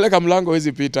 kale kamlango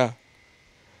hawezi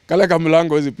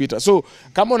pita. So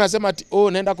kama unasema ati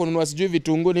naenda kununua sijui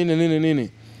vitunguu nini.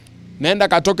 Naenda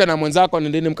katoke na mwenzako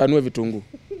nendeni mkanue vitunguu.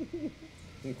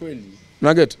 Ni kweli.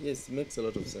 Nugget? Yes, makes a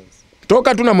lot of sense.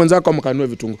 Toka tu na mwenzako mkanue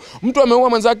vitunguu. Mtu ameua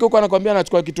mwenzake huko anakuambia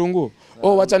anachukua kitunguu.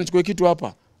 Wacha nichukue kitu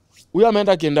hapa. Huyo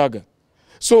ameenda kiendaga.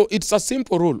 So it's a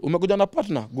simple rule. Umekuja na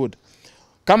partner, good.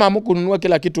 Kama hamkununua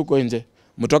kila kitu huko nje,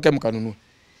 mtoke mkanunue.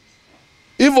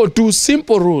 Hivyo tu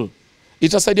simple rule.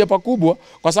 Itasaidia pakubwa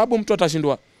kwa sababu mtu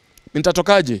atashindwa.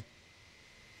 Nitatokaje?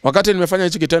 Wakati nimefanya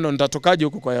hichi kitendo nitatokaje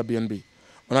huko kwa Airbnb?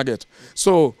 Unaget?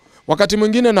 So wakati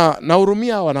mwingine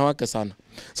nahurumia wanawake sana.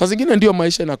 Saa zingine ndio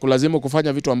maisha inakulazimu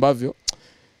kufanya vitu ambavyo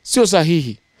sio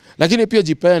sahihi. Lakini pia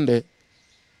jipende.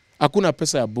 Hakuna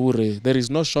pesa ya bure. There is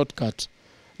no shortcut.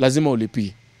 Lazima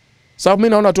ulipie. Sababu mimi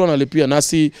naona tu wanalipia na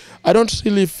I don't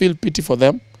really feel pity for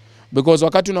them because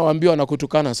wakati unawaambia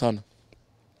wanakutukana sana.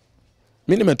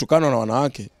 Mimi nimetukana na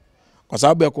wanawake kwa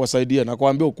sababu ya kuwasaidia na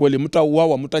kuambia ukweli,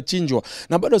 mtauawa, mtachinjwa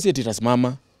na bado si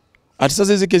itasimama. Ati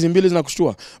sasa hizi kesi mbili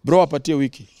zinakushtua. Bro apatie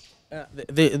wiki.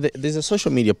 There's a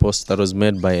social media post that was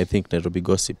made by I think Nairobi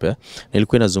Gossip.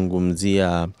 Ilikuwa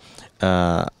inazungumzia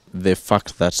the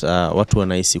fact that watu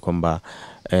wanahisi kwamba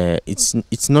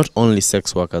it's not only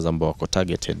sex workers ambao wako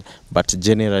targeted, but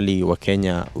generally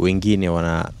Wakenya wengine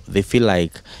they feel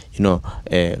like, you know,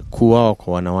 kuuawa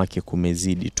kwa wanawake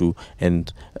kumezidi tu,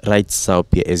 and rights zao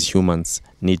pia as humans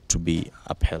need to be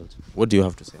upheld. What do you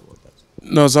have to say about that?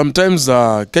 No, sometimes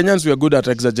Kenyans, we are good at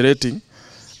exaggerating,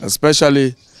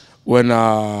 especially when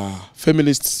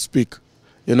feminists speak,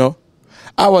 you know.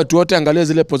 Hawa watu wote angalia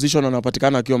zile position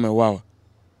wanapatikana akiwa ameuawa.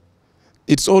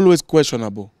 It's always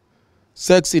questionable.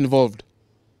 Sex involved.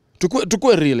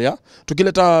 Tukue real, ya?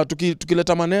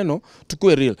 Tukileta maneno,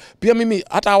 tukue real. Pia mimi,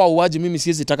 hata hawa uwaji mimi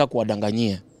siwezi taka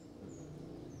kuwadanganyia.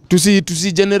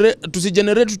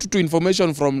 Tusi-generate to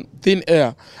information from thin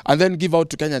air and then give out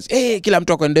to Kenyans. Kila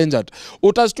mtu ako endangered.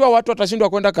 Utastua watu watashindwa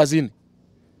kwenda kazini.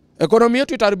 Ekonomi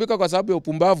yetu itaribika kwa sababu ya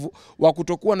upumbavu wa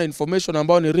kutokuwa na information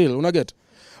ambao ni real. Unaget?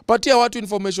 Patia watu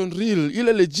information real,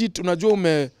 ile legit, unajua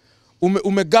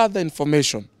umegather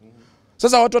information.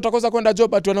 Sasa watu watakosa kwenda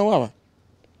job ati wanauawa.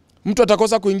 Mtu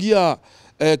atakosa kuingia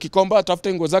Kikomba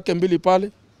atafute nguo zake mbili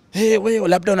pale. Wewe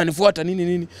labda unanifuata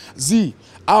nini.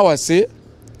 Awase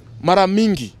mara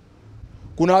mingi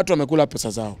kuna watu wamekula pesa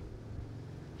zao.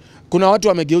 Kuna watu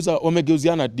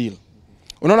wamegeuziana deal.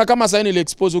 Unaona kama sasa ile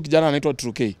expose huyu kijana anaitwa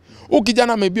Truthwatchdog. Huyu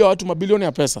kijana ameibia watu mabilioni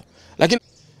ya pesa. Lakini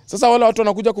sasa wale watu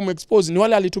wanakuja kumexpose ni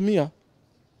wale alitumia.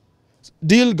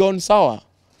 Deal gone sour.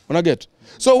 Unaget?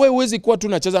 So wewe huwezi kuwa tu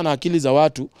unacheza na akili za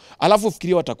watu, alafu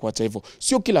fikiria watakuacha hivyo.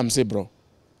 Sio kila mse bro.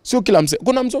 Sio kila mse.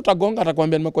 Kuna mse utagonga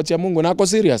atakwambia nimekuachia Mungu na ako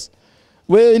serious.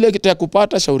 Wewe ile kitu ya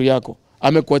kupata shauri yako.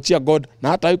 Amekuachia God na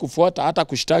hata haikufuata, hata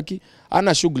kushtaki,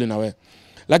 ana shughuli na wewe.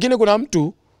 Lakini kuna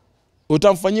mtu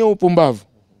utamfanyia upumbavu.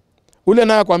 Ule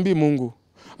naye akwambia Mungu.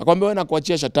 Akwambia wewe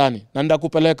nakuachia shetani na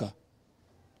ndakupeleka.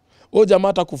 Huyo jamaa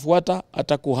atakufuata,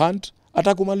 atakuhunt,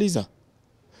 atakumaliza.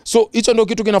 So hicho ndio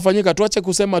kitu kinafanyika. Tuache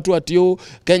kusema tu ati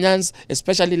Kenyans,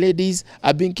 especially ladies,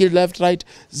 are being killed left, right.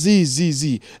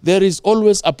 There is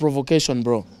always a provocation,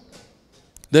 bro.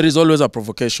 There is always a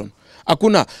provocation.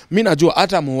 Hakuna, mimi najua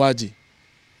hata muuaji.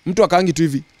 Mtu akaangi tu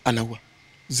hivi anaua.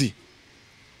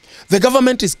 The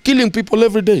government is killing people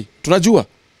every day. Tunajua.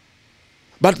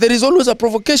 But there is always a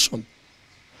provocation.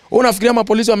 Unafikiria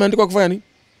mapolisi wameandikwa kufanya nini?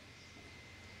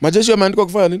 Majeshi wameandikwa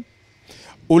kufanya nini?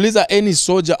 Uliza any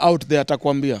soldier out there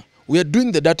atakwambia, we are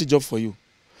doing the dirty job for you.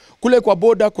 Kule kwa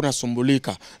border kuna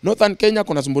sumbulika. Northern Kenya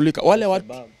kuna sumbulika.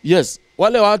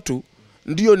 Wale watu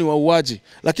ndio ni wauaji,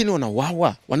 lakini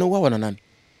wanauawa na nani?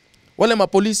 Wale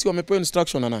mapolisi wamepewa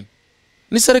instruction na nani?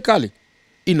 Ni serikali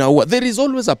inaua. There is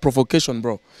always a provocation,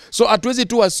 bro. So hatuwezi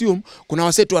tu assume kuna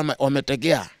wasetu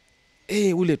wametegea.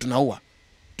 Ule tunaua.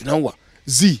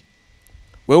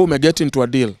 Wewe umeget into a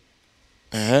deal.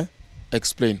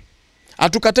 Explain.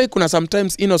 Hatukatai kuna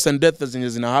sometimes innocent deaths zenye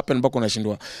zina happen mpaka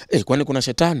unashindwa. Kwani kuna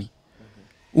shetani?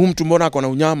 Huyu mtu mbona ako na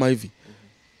unyama hivi?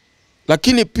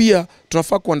 Lakini pia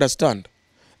tunafaa understand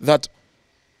that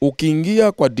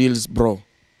ukiingia kwa deals, bro,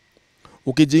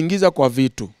 ukijiingiza kwa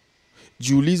vitu,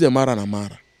 jiulize mara na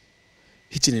mara,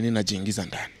 hichi ni nini najiingiza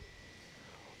ndani?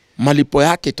 Malipo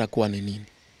yake itakuwa ni nini?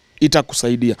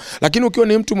 Itakusaidia. Lakini ukiwa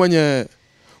ni mtu mwenye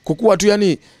kukua tu,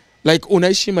 yani like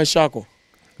unaishi maisha yako,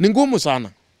 ni ngumu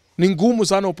sana. Ni ngumu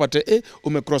sana upate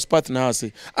umecross path na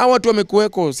hasi. Hao watu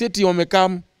wamekuweko, si eti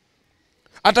wamekam.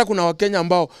 Hata kuna Wakenya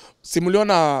ambao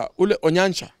simuliona ule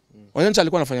Onyancha. Onyancha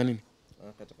alikuwa anafanya nini?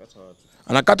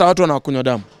 Anakata watu na kunywa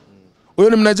damu. Huyo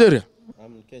ni Mnigeria?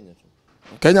 Kenya tu.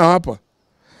 Kenya hapa.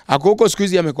 Ako huko siku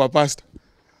hizi amekuwa pastor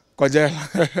kwa jela.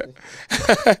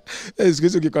 Siku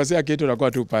hizi ukikosea kitu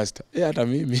unakuwa tu pastor. Hata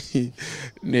mimi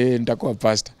nitakuwa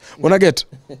pastor. Una get?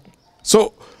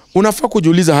 So unafaa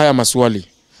kujiuliza haya maswali.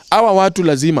 Hawa watu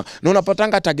lazima, na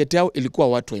unapatanga target yao ilikuwa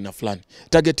watu aina fulani.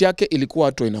 Target yake ilikuwa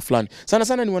watu aina fulani.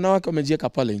 Sana ni wanawake wamejiweka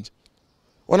pale nje.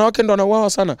 Wanawake ndo wanauawa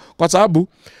sana kwa sababu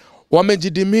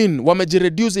wamejidemean,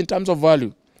 wamejireduce in terms of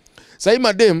value. Sasa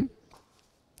madem,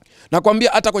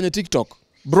 nakwambia hata kwenye TikTok,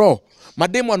 bro,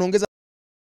 madem wanaongeza.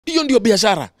 Hiyo ndio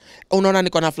biashara. Unaona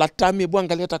niko na flat tummy, hebu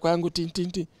angalia tako yangu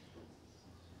tin.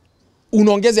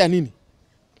 Unaongeza ya nini?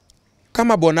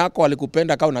 Kama bonako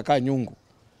alikupenda kama unakaa nyungu,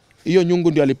 hiyo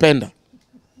nyungu ndio alipenda.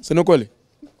 Sio kweli?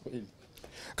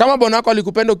 Kama bonako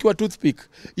alikupenda ukiwa toothpick,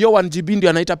 hiyo 1GB ndio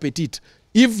anaita petite.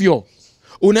 Hivyo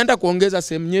unaenda kuongeza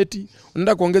sehemu nyeti,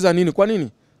 unaenda kuongeza nini? Kwa nini?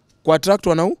 Kwa attract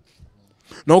wanau.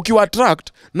 Na ukiwa attract,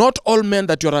 not all men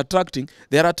that you are attracting,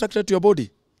 they are attracted to your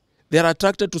body. They are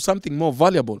attracted to something more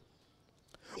valuable.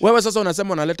 Wewe sasa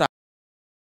unasema unaleta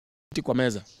kwa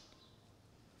meza.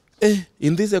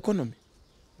 In this economy.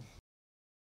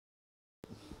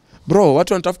 Bro,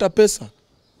 watu wanatafuta pesa.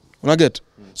 Unaget?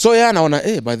 So yeye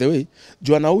anaona by the way,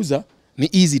 juu anauza ni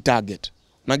easy target.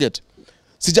 Unaget?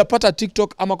 Sijapata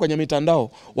TikTok ama kwenye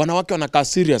mitandao wanawake wanakaa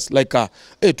serious like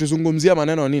tuzungumzia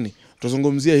maneno nini?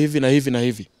 Tuzungumzie hivi na hivi na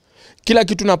hivi. Kila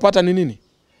kitu napata ni nini?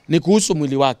 Ni kuhusu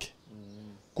mwili wake.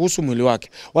 Kuhusu mwili wake.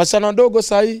 Wasichana wadogo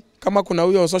sahi kama kuna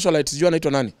huyo socialite sijui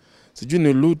anaitwa nani? Sijui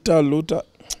ni Luta.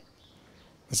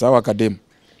 Sawa academy.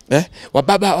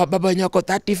 Wababa wenye wako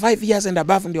 35 years and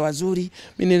above ndio wazuri.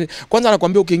 Mimi kwanza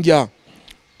nakwambia ukiingia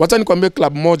wacha nikwambie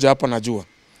club moja hapa najua.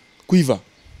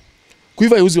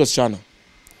 Quiver yuzi wasichana.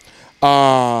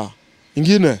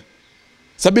 Ingine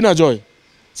Sabina Joy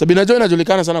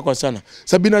inajulikana sana kwa wasichana.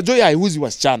 Sabina Joy haiuzi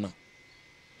wasichana.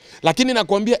 Lakini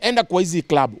nakwambia enda kwa hizi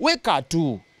club. Weka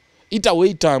tu. Ita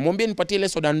waiter, mwambie nipatie ile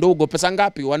soda ndogo, pesa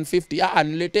ngapi? 150.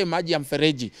 Niletee maji ya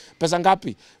mfereji. Pesa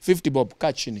ngapi? 50 bob,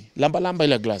 kaa chini. Lamba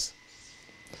ile glass.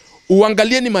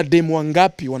 Uangalie ni mademu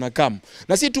wangapi wanakam.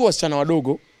 Na si tu wasichana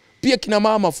wadogo, pia kina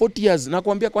mama 40 years,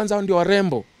 nakwambia kwanza hao ndio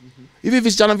warembo. Hivi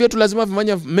visichana vyetu lazima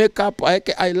vifanye makeup,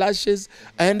 aeke eyelashes,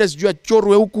 aende sijui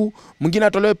achorwe huku, mwingine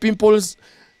atolewe pimples,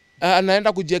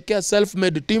 anaenda kujiwekea self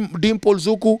made dimples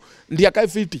huku, ndiye akae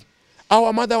fiti.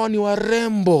 Our mother ni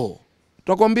warembo.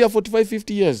 Tunakwambia 45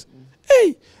 50 years.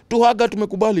 Tu haga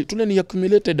tumekubali. Tule ni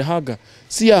accumulated haga.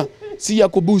 Si ya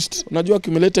kuboost. Unajua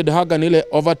accumulated haga ni ile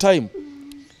over time.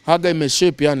 Haga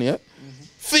imeshape yani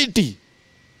fiti.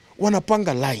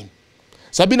 Wanapanga line.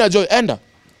 Sabina Joy enda.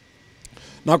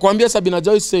 Nakwambia Sabina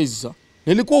Joy says,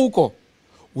 nilikuwa huko.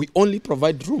 We only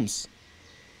provide rooms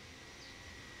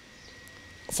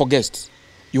for guests.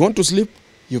 You want to sleep,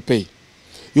 you pay.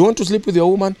 You want to sleep with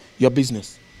your woman, your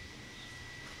business.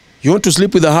 You want to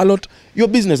sleep with a harlot, your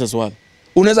business as well.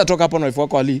 Unaweza toka hapo na wife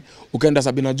wako Ali, ukaenda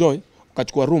Sabina Joy,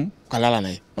 ukachukua room, ukalala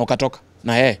naye, na ukatoka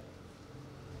na yeye.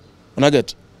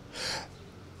 Unaget?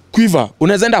 Quiver,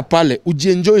 unaweza enda pale,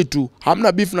 ujienjoy tu,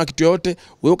 hamna beef na kitu yote,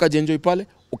 wewe ukajienjoy pale,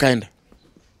 ukaenda.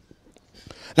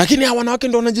 Lakini hawa wanawake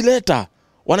ndio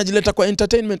wanajileta kwa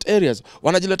entertainment areas,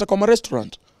 wanajileta kwa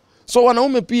restaurant. So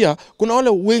wanaume pia kuna wale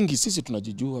wengi sisi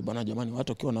tunajijua bana jamani,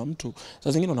 watu wakiwa na mtu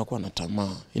saa zingine wanakuwa na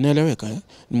tamaa. Inaeleweka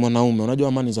Ni mwanaume, unajua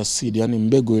amani za seed, yani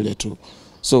mbegu ile tu.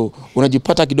 So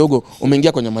unajipata kidogo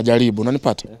umeingia kwenye majaribu,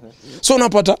 unanipata? So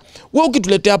unapata wewe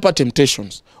ukituletea hapa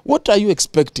temptations. What are you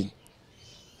expecting?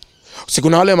 Si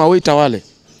kuna wale mawaiter wale.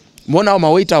 Mbona hao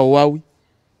mawaiter hawawi?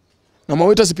 Na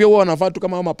mawaiter si pia wao wanafaa tu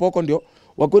kama hao mapoko ndio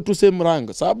wako tu same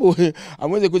rank. Sababu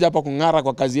hamwezi kuja hapa kung'ara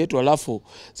kwa kazi yetu alafu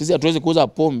sisi hatuwezi kuuza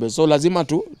pombe. So lazima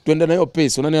tuende na hiyo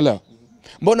pace, unanielewa?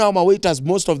 Mbona hao waiters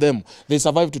most of them they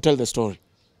survive to tell the story.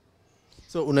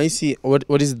 So unahisi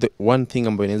what is the one thing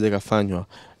ambayo inaweza kufanywa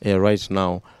right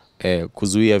now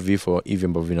kuzuia vifo hivi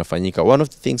ambavyo vinafanyika? One of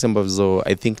the things ambazo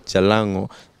I think Jalango,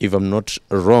 if I'm not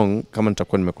wrong, kama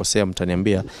nitakuwa nimekosea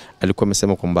mtaniambia, alikuwa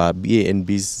amesema kwamba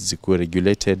Airbnbs zikuwe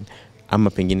regulated ama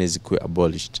pengine zikuwe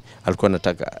abolished. Alikuwa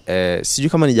anataka sijui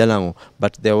kama ni Jalango,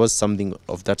 but there was something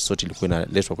of that sort ilikuwa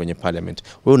inaletwa kwenye parliament.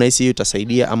 Wewe unahisi hiyo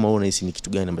itasaidia ama wewe unahisi ni kitu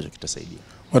gani ambacho kitasaidia?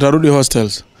 Watarudi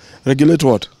hostels. Regulate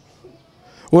what?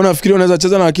 Wewe unafikiri unaweza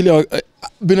cheza na akili ya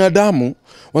binadamu?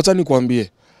 Wacha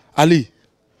nikwambie. Ali,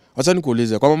 wacha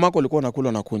nikuulize. Kwa mamako ulikuwa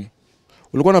unakula na kunywa.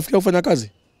 Ulikuwa unafikiria kufanya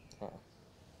kazi?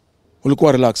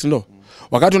 Ulikuwa relax ndio?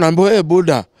 Wakati unaambiwa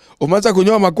buda, umeanza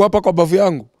kunyoa makwapa kwa bavu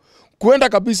yangu. Kuenda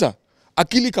kabisa.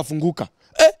 Akili kafunguka.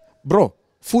 Bro,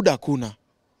 food hakuna.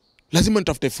 Lazima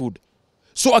nitafute food.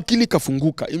 So akili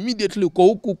kafunguka. Immediately uko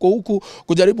huku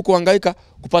kujaribu kuhangaika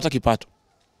kupata kipato.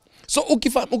 So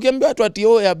ukiambia watu ati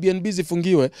Airbnb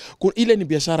zifungiwe, ile ni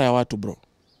biashara ya watu bro.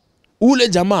 Ule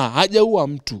jamaa hajaua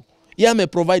mtu. Yeye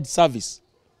ameprovide service.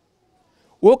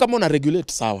 Wewe kama una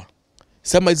regulate sawa.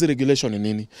 Sema hizi regulation ni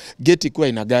nini? Gate ikuwa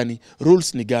ina gani?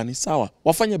 Rules ni gani? Sawa.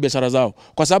 Wafanye biashara zao.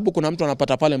 Kwa sababu kuna mtu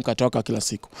anapata pale mkate wake kila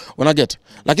siku. Unaget?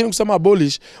 Lakini kusema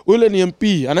abolish, ule ni MP,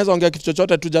 anaweza ongea kitu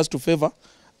chochote tu just to favor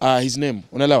his name.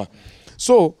 Unaelewa?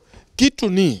 So,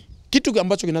 kitu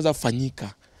ambacho kinaweza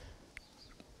fanyika.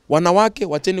 Wanawake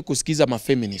wacheni kusikiza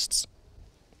mafeminists.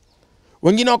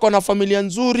 Wengine wako na familia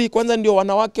nzuri, kwanza ndio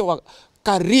wanawake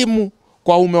wakarimu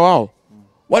kwa ume wao.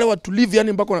 Wale watulivu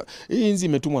yani mpaka hii nzi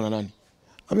imetumwa na nani?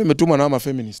 Imetumwa na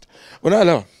mafeminist.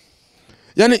 Unaelewa?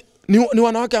 Yani ni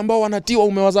wanawake ambao wanatii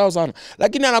waume wao sana.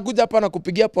 Lakini anakuja hapa na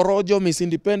kupigia porojo, Miss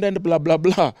Independent bla bla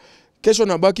bla. Kesho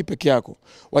nabaki peke yako.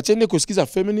 Wacheni kusikiza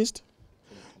feminist.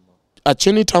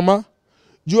 Acheni tamaa.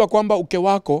 Jua kwamba uke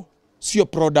wako sio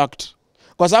product.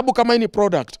 Kwa sababu kama hii ni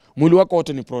product, mwili wako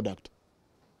wote ni product.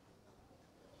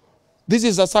 This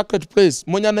is a sacred place.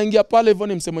 Mwenye anaingia pale hivyo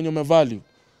ni msemo mwenye value.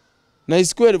 Na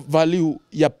isikuwe value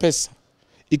ya pesa.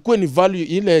 Ikuwe ni value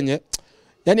ile yenye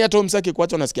yani hata umsaki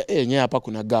kuacha unasikia yenyewe hapa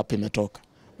kuna gap imetoka.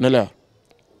 Unaelewa?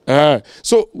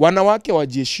 So wanawake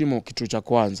wajiheshimu, kitu cha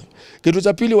kwanza. Kitu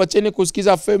cha pili, wacheni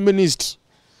kusikiza feminist.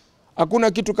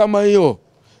 Hakuna kitu kama hiyo.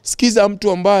 Sikiza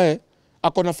mtu ambaye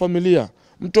ako na familia,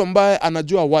 mtu ambaye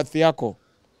anajua worth yako.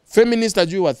 Feminist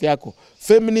ajui worth yako.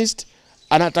 Feminist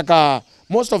anataka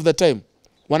most of the time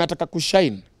wanataka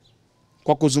kushine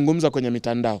kwa kuzungumza kwenye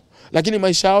mitandao, lakini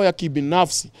maisha yao ya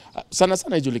kibinafsi sana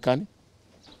sana haijulikani.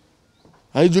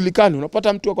 Haijulikani.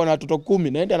 Unapata mtu ako na watoto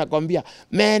 10 naenda anakuambia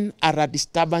men are a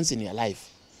disturbance in your life.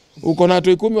 Uko na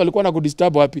watu 10 walikuwa na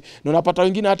kudisturb wapi? Na unapata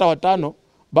wengine hata 5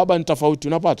 baba ni tofauti,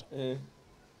 unapata?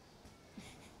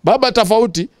 Baba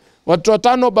tofauti, watu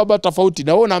 5 baba tofauti.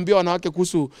 Na wewe unaambia wanawake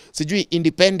kuhusu sijui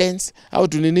independence au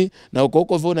tu nini, na uko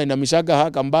huko vona inamishaga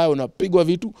haka mbaya, unapigwa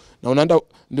vitu na unaenda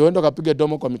ndio uende kapiga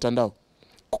domo kwa mitandao.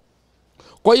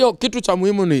 Kwa hiyo kitu cha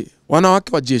muhimu ni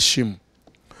wanawake wajiheshimu.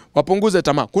 Wapunguze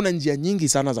tamaa. Kuna njia nyingi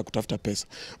sana za kutafuta pesa.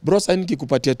 Bro, sasa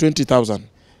nikikupatia 20,000.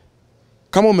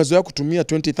 Kama umezoea kutumia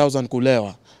 20,000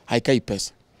 kulewa, haikai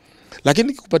pesa. Lakini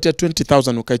nikikupatia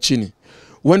 20,000 ukae chini,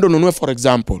 uende ununue for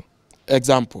example,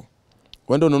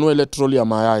 uende ununue ile troli ya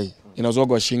mayai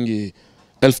inauzwa shilingi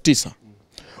 9,000.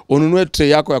 Ununue tray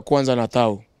yako ya kwanza na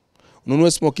thao.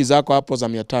 Ununue smoki zako hapo za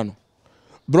 500.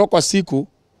 Bro, kwa siku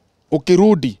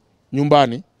ukirudi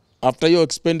nyumbani after hiyo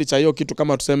expenditure hiyo kitu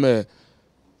kama tuseme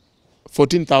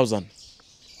 14,000,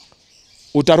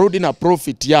 utarudi na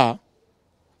profit ya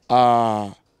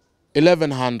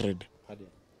 1,100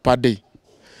 per day.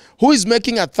 Who is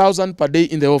making 1,000 per day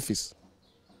in the office?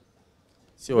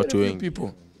 Sio watu wengi.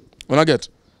 Una get?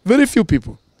 Very few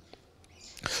people.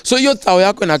 So hiyo thao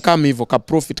yako inakaa hivyo, ka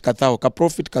profit kathao.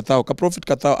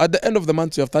 At the end of the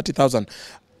month you have 30,000.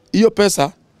 Hiyo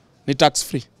pesa ni tax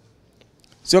free.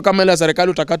 Sio kama ile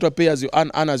serikali utakatwa pay as you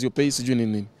earn as you pay sijui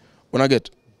nini. Una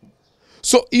get?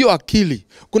 So hiyo akili.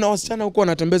 Kuna wasichana huko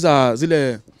wanatembeza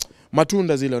zile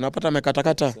matunda zile, unapata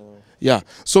amekatakata. Yeah.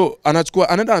 So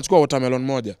anaenda anachukua watermelon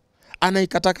moja.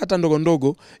 Anaikatakata ndogo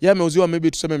ndogo, yeye ameuziwa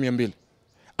maybe tuseme 200.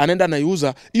 Anaenda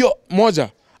anaiuza hiyo moja,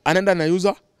 anaenda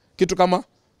anaiuza kitu kama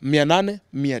 800,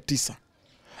 900.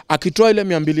 Akitoa ile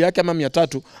 200 yake ama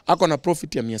 300, ako na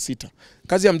profit ya 600.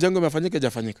 Kazi ya mjengo imefanyika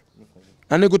hajafanyika.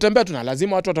 Na ni kutembea tu na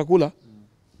lazima watu watakula.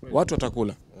 Watu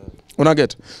watakula. Una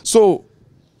get? So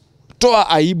toa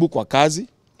aibu kwa kazi,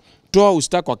 toa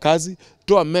usta kwa kazi,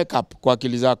 toa makeup kwa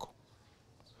akili zako.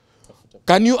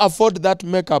 Can you afford that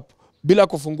makeup bila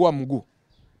kufungua mguu?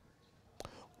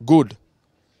 Good.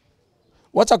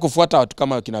 Wacha kufuata watu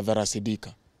kama wakina Vera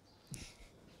Sidika.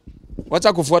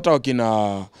 Wacha kufuata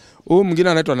wakina huyu mwingine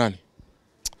anaitwa nani?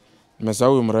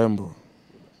 Nimesahau mrembo.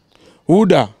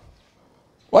 Huda.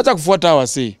 Wacha kufuata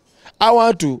wasi. Hao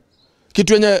watu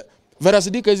kitu yenye Vera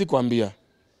Sidika hizi kuambia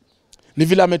ni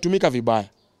vile ametumika vibaya.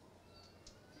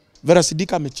 Vera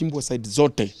Sidika amechimbwa side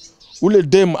zote. Ule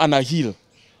dem ana heal.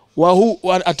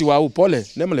 Ati pole,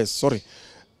 nameless, sorry.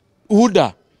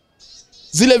 Huda.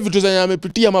 Zile vitu zenye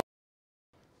amepitia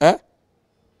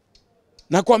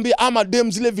na kuambia ama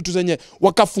dem zile vitu zenye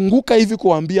wakafunguka hivi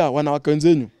kuambia wanawake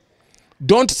wenzenu.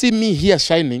 Don't see me here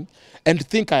shining and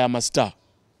think I am a star.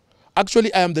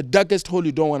 Actually I am the darkest hole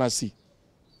you don't want to see.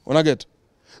 Una get?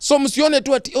 So msione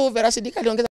tu ati Vera Sidika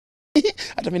aliongeza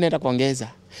hata mimi naenda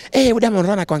kuongeza. Huda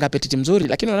anaona kwanga petiti mzuri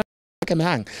lakini unaona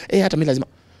amehang. Hata mimi lazima.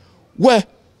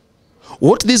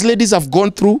 What these ladies have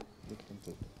gone through,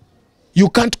 you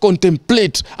can't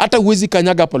contemplate. Hata uwezi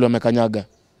kanyaga pale wamekanyaga.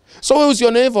 So wewe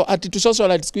usione hivyo ati to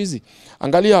socialite squeeze.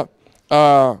 Angalia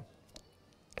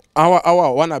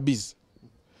our wannabes.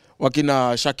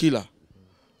 Wakina Shakila,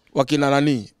 wakina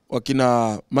nani,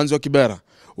 wakina Manzi wa Kibera.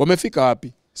 Wamefika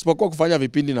wapi? Sipokuwa kufanya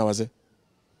vipindi na wazee.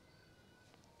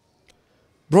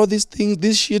 Bro,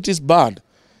 this shit is bad.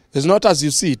 It's not as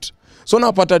you see it. So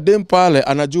napata dem pale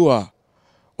anajua,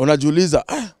 unajiuliza,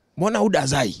 mbona Huda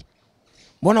azai?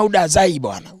 Mbona Huda azai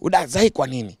bwana? Huda azai kwa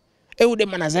nini? Huda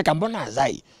manazeka mbona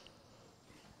azai?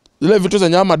 Zile vitu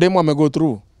zenye ama demo amego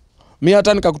through. Mimi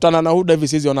hata nikakutana na Huda hivi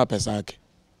siziona pesa yake.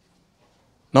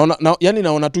 Yani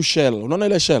naona tu shell. Unaona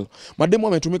ile shell? Mademo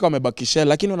wametumika wamebaki shell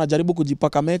lakini wanajaribu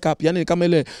kujipaka makeup. Yani kama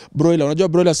ile broiler. Unajua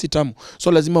broiler si tamu.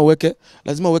 So lazima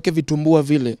uweke vitumbua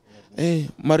vile.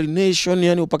 Marination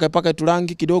yani upake tu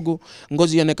rangi kidogo,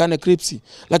 ngozi ionekane crispy.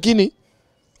 Lakini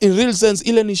in real sense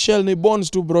ile ni shell, ni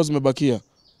bones tu bros zimebakia.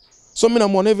 So mimi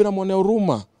namuona hivi namuona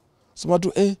huruma. Sema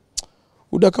tu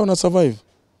Huda kama una survive.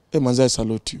 Manzi I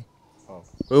salute you.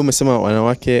 Wewe umesema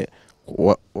wanawake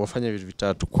wafanye vitu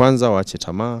vitatu. Kwanza waache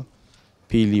tamaa,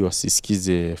 pili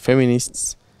wasisikize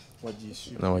feminists,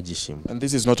 na wajiheshimu. And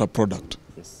this is not a product.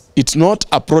 Yes. It's not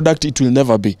a product, it will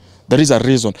never be. There is a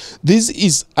reason. This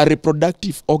is a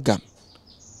reproductive organ,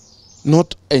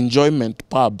 not enjoyment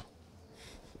pub.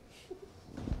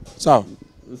 So,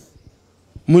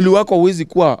 Mwili wako huwezi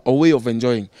kuwa a way of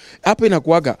enjoying. Hapa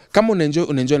inakuaga kama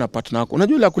unaenjoy na partner yako.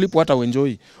 Unajua ile kulipo hata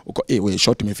uenjoy. Uko we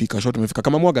shot imefika.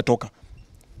 Kama mwaga toka.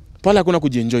 Pale hakuna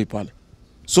kujienjoy pale.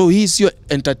 So hii sio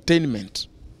entertainment.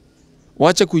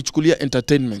 Waache kuichukulia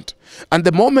entertainment. And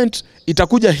the moment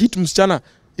itakuja hit msichana,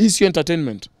 hii sio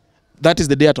entertainment. That is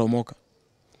the day ataomoka.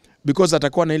 Because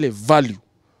atakuwa na ile value.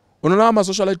 Unaona ama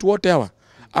socialite wote hawa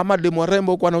ama demo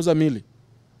rembo huko anauza mili.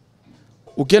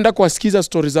 Ukienda kuwasikiza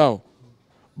story zao,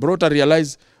 bro, to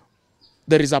realize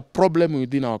there is a problem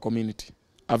within our community.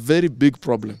 A very big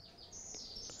problem.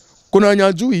 Kuna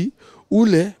wanyajui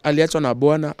ule aliachwa na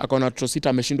bwana akaona trosita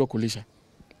ameshindwa kulisha.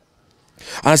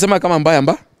 Anasema kama mbaya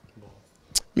mimi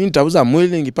nitauza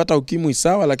mwili ningepata ukimwi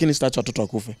sawa, lakini sitaacha watoto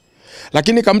wakufe.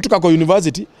 Lakini kama mtu kako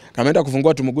university kameenda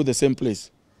kufungua tumugu the same place.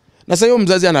 Na sasa hiyo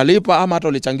mzazi analipa ama hata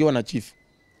ulichangiwa na chief.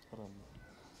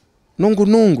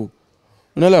 Nungu.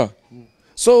 Unaelewa?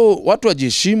 So watu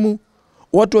wajiheshimu,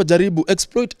 watu wajaribu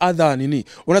exploit other nini.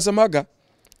 Unasemaga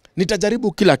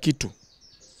nitajaribu kila kitu.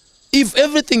 If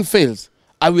everything fails,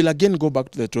 I will again go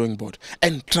back to the drawing board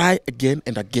and try again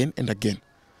and again and again.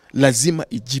 Lazima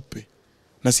ijipe.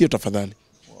 Na sio tafadhali.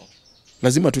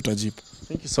 Lazima tutajipa.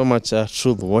 Thank you so much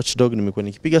Truthwatchdog. Nimekuwa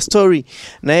nikipiga story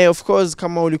na of course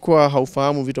kama ulikuwa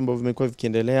haufahamu vitu ambavyo vimekuwa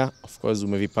vikiendelea, of course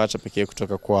umevipata pekee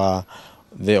kutoka kwa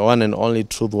the one and only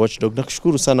Truthwatchdog.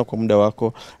 Nakushukuru sana kwa muda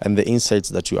wako and the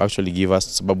insights that you actually give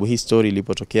us. Sababu hii story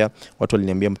ilipotokea watu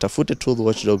waliniambia mtafute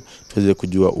Truthwatchdog tuweze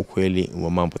kujua ukweli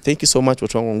wa mambo. Thank you so much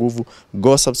watu wangu nguvu.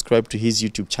 Go subscribe to his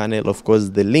YouTube channel. Of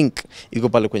course the link iko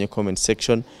pale kwenye comment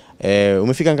section.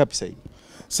 Umefika ngapi sasa hivi?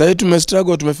 Sasa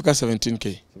tumestruggle tumefika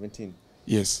 17k. 17.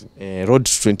 Yes. Road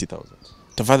to 20,000.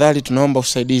 Tafadhali tunaomba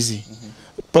usaidizi.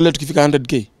 Pale tukifika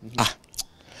 100k.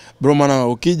 Bro mana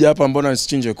ukija hapa mbona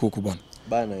nisichinje kuku bwana?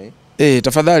 Bana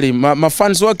tafadhali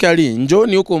mafans wake ali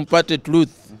njoni huko mpate truth.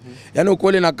 Yaani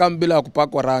ukweli na kama bila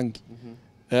kupakwa rangi.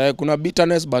 Kuna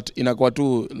bitterness but inakuwa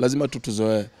tu lazima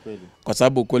tutuzoee. Kwa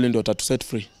sababu ukweli ndio utatu set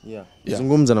free.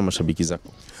 Zungumza na mashabiki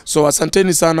zako. So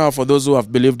asanteni sana for those who have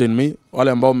believed in me.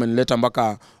 Wale ambao umenileta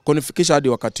mpaka kunifikisha hadi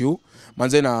wakati huu.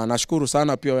 Manze nashukuru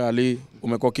sana pia wewe Ali,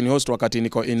 umekuwa kini-host wakati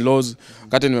niko in-laws,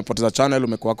 wakati nimepoteza channel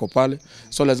umekuwa wako pale.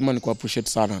 So lazima niku appreciate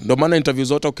sana. Ndio maana interview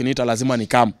zote ukiniita lazima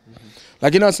nikam.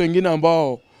 Lakini watu wengine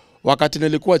ambao wakati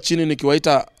nilikuwa chini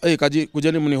nikiwaita,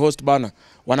 kujeni mni-host bana,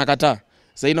 wanakataa.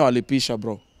 Sasa ina walipisha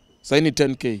bro. Sasa ni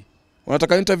 10k.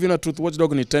 Unataka interview na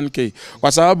Truthwatchdog ni 10k.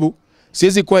 Kwa sababu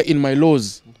siwezi kuwa in my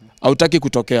laws. Hautaki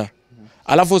kutokea.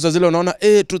 Alafu sasa zile unaona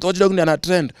Truthwatchdog ni ana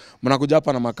trend, mnakuja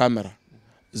hapa na makamera.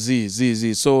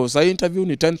 So sasa interview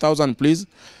ni 10,000 please.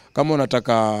 Kama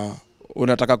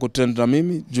unataka kutrend na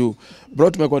mimi juu bro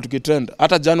tumekuwa tukitrend.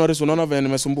 Hata January unaona vile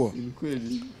nimesumbua.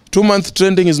 2 month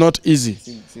trending is not easy.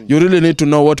 You really need to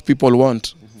know what people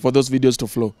want for those videos to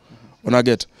flow. Una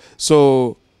get.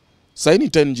 So sasa ni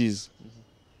 10 Gs.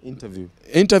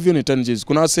 Interview ni 10 Gs.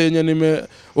 Kuna wase yenye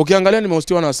ukiangalia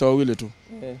nimehostiwa na wase wawili tu.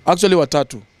 Actually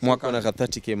watatu mwaka na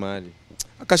 30k mahali.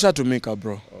 Akashatumika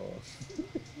bro.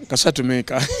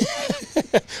 Kashatumika.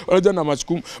 Unajua na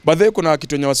machukumu. But there kuna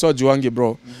kitu yenye wase wajuangi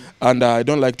bro. And I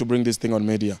don't like to bring this thing on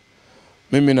media.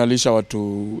 Mimi nalisha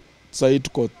watu sasa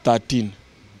tuko 13.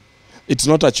 It's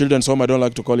not a children's home, I don't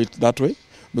like to call it that way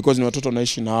because ni watoto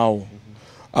naishi na hao.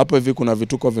 Hapo hivi kuna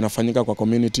vituko vinafanyika kwa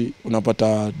community.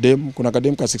 Unapata dem, kuna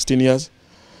kadem ka 16 years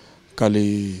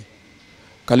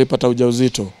kalipata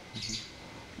ujauzito.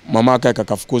 Mama yake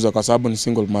akafukuza kwa sababu ni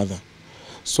single mother.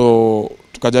 So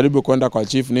tukajaribu kwenda kwa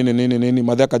chief nini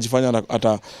mother akajifanya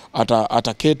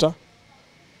ataketa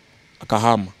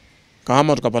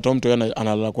akahama tukapata mtu yeye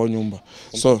analala kwa nyumba.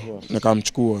 So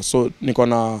nikamchukua. So niko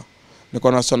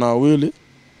na sana wawili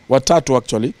watatu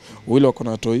actually, wawili wako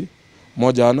na toi,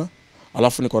 moja ana,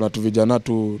 alafu niko na tu vijana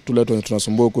tuleto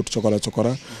tunasumbua huko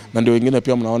chokora na ndio wengine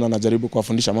pia mnaona najaribu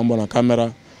kuwafundisha mambo na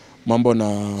kamera, mambo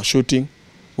na shooting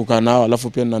kukaa nao, alafu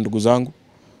pia na ndugu zangu.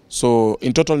 So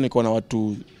in total niko na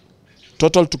watu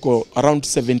tuko around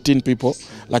 17 people,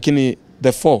 lakini the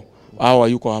 4 hawa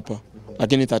yuko hapa,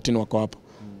 lakini 13 wako hapa.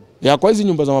 Ya kwa hizi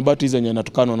nyumba za mabati zenye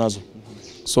natukano nazo.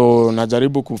 So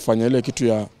najaribu kufanya ile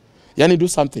kitu yani do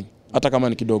something hata kama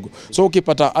ni kidogo. So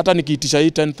ukipata hata nikiitisha hii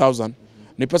 10,000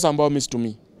 ni pesa ambayo mimi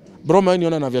situmii. Bro mimi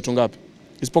niona na viatu ngapi?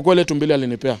 Isipokuwa ile tumbili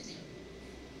alinipea.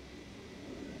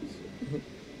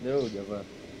 Leo jamaa.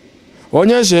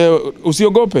 Onyeshe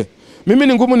usiogope. Mimi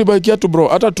ni ngumu nibaikia tu bro.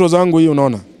 Hata trouser zangu hii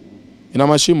unaona. Ina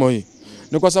mashimo hii.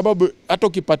 Ni kwa sababu hata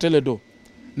ukipatele do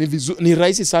ni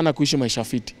rahisi sana kuishi maisha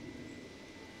fiti.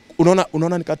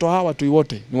 Unaona nikatoa hawa watu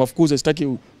wote, niwafukuze,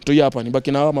 sitaki tu hapa,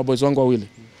 nibaki na hawa maboys wangu wawili.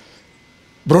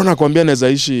 Bro nakwambia naweza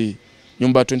ishi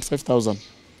nyumba 25,000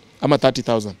 ama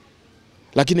 30,000.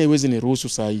 lakini haiwezi niruhusu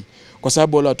saa hii kwa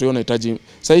sababu wale watu wanahitaji.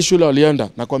 Saa hii shule walienda,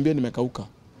 nakwambia nimekauka.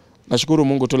 Nashukuru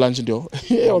Mungu tu lunch ndio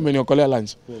wameniokolea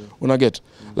lunch. Una get?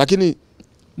 Lakini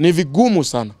ni vigumu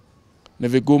sana. Ni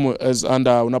vigumu and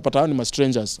unapata ni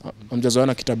strangers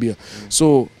hamjazoeana kitabia.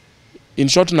 So in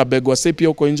short, na beg wase pia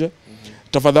huko nje,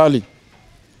 tafadhali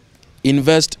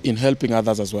invest in helping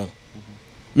others as well.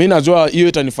 Mimi najua hiyo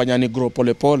itanifanya ni grow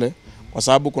pole pole kwa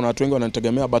sababu kuna watu wengi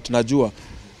wananitegemea, but najua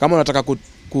kama unataka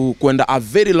kuenda a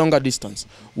very longer distance,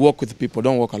 walk with people,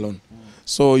 don't walk alone.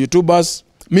 So YouTubers,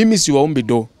 mimi siwaombi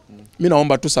do. Mimi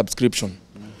naomba tu subscription.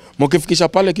 Mkifikisha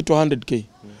pale kitu 100k,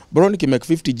 bro,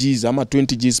 nikimake 50 Gs ama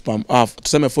 20 Gs per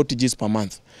tuseme 40 Gs per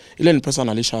month. Ile ni pesa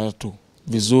nalisha tu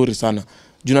vizuri sana.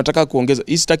 Juu nataka kuongeza,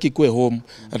 sitaki ikuwe home,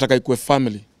 nataka ikuwe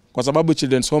family. Kwa sababu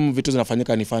children's home vitu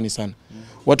zinafanyika ni funny sana.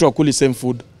 Watu wakuli same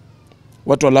food.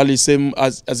 Watu walali same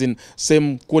as in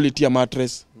same quality ya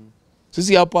mattress.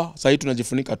 Sisi hapa sasa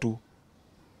tunajifunika tu.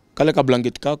 Kale ka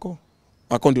blanket kako,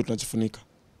 ako ndio tunajifunika.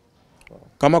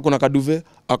 Kama kuna kaduve,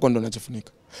 ako ndio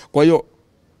tunajifunika. Kwa hiyo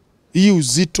hii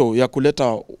uzito ya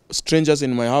kuleta strangers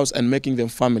in my house and making them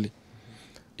family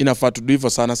inafaa tu hivyo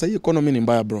sana. Sasa hii economy ni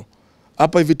mbaya bro.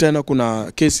 Hapa hivi tena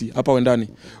kuna kesi hapa Wendani.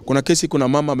 Kuna kesi, kuna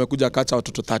mama amekuja akacha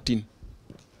watoto 13.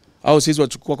 Au sisi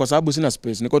wachukua kwa sababu sina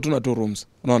space. Niko tu na 2 rooms.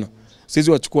 Unaona?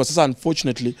 Sisi wachukua. Sasa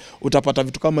unfortunately utapata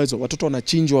vitu kama hizo. Watoto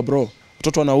wanachinjwa bro.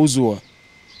 Watoto wanauzwa.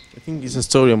 I think it's a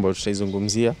story about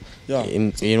tutaizungumzia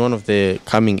in one of the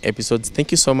coming episodes.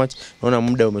 Thank you so much. Naona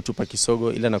muda umetupa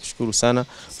kisogo, ila nakushukuru sana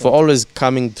for always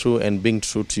coming through and being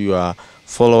true to your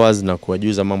followers na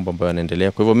kuwajuza mambo ambayo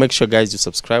yanaendelea. Kwa hivyo make sure guys you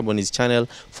subscribe on his channel,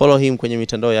 follow him kwenye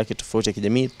mitandao yake tofauti ya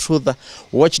kijamii,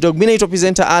 Truthwatchdog. Mimi naitwa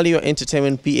presenter Ali, your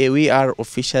entertainment PA. We are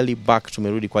officially back.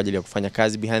 Tumerudi kwa ajili ya kufanya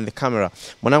kazi behind the camera.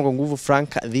 Mwanangu nguvu Frank,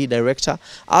 the director.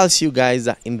 I'll see you guys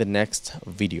in the next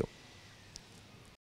video.